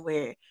go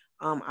somewhere,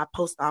 I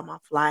post all my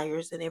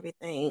flyers and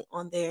everything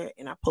on there,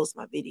 and I post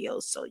my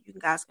videos. So you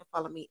guys can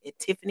follow me at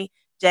Tiffany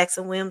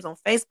Jackson Wims on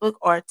Facebook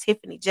or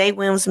Tiffany J.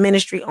 Wims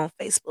Ministry on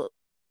Facebook.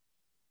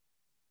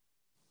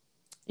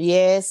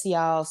 Yes,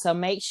 y'all. So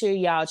make sure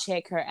y'all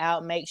check her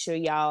out. Make sure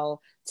y'all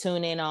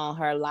tune in on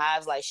her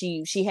lives. Like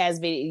she has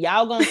video.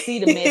 Y'all gonna see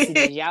the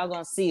messages. Y'all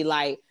gonna see,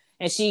 like,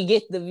 and she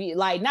get the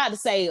like, not to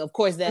say, of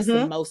course, that's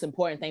the most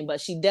important thing,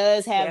 but she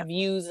does have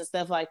views and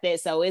stuff like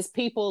that. So it's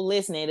people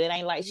listening. It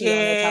ain't like she on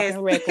there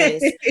talking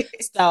reckless.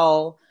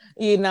 So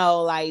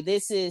like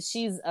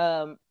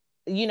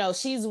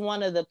she's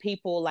one of the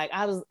people, like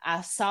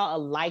I saw a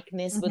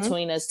likeness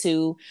between us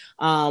two.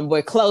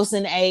 We're close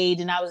in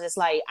age, and I was just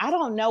like, I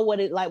don't know what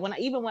it like when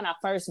I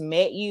first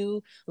met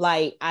you,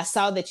 like I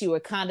saw that you were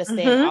kind of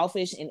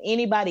standoffish, and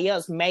anybody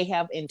else may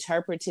have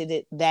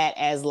interpreted that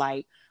as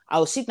like,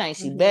 oh, she thinks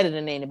she's better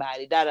than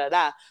anybody, da da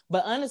da.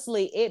 But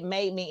honestly, it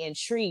made me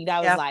intrigued.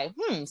 I was like,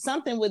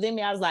 something within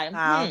me. I was like,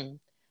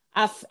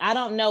 I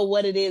don't know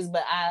what it is,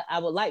 but I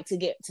would like to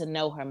get to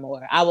know her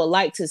more. I would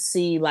like to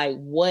see like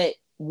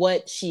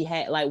what she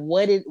had, like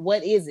what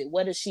is it, who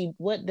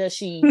is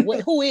she?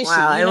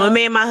 Wow. And when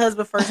me and my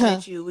husband first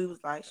met you, we was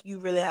like, you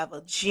really have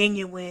a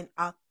genuine,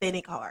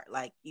 authentic heart.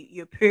 Like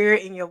you're pure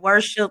in your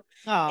worship.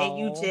 And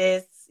you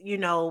just,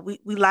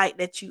 we like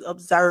that you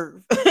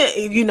observe.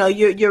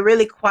 You're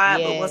really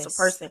quiet, but once a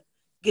person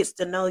gets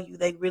to know you,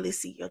 they really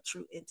see your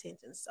true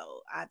intentions.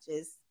 So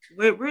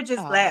we're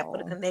just glad for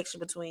the connection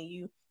between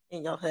you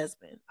and your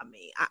husband. I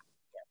mean,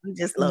 we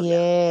just love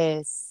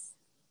y'all.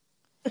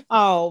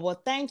 Oh,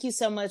 well, thank you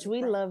so much.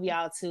 We love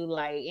y'all too.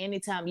 Like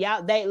anytime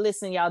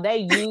they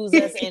use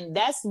us, and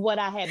that's what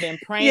I have been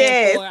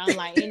praying for. I'm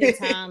like,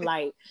 anytime,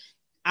 like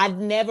I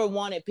never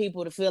wanted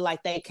people to feel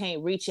like they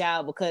can't reach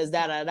out because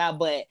da da da.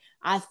 But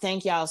I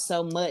thank y'all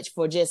so much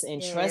for just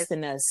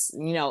entrusting us,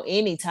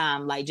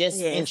 anytime, like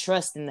just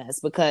entrusting us,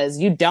 because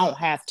you don't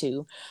have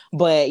to.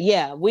 But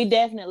yeah, we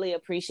definitely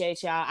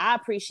appreciate y'all. I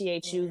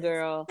appreciate you,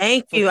 girl.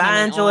 Thank you.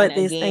 I enjoyed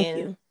this. Again. Thank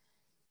you.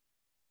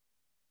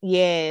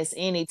 Yes,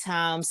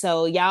 anytime.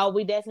 So y'all,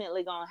 we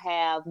definitely gonna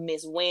have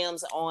Miss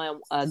Wims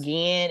on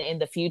again in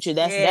the future.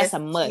 That's a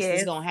must.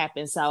 It's gonna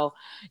happen. So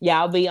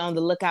y'all be on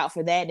the lookout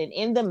for that. And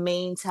in the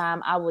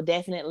meantime, I will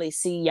definitely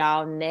see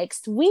y'all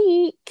next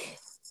week.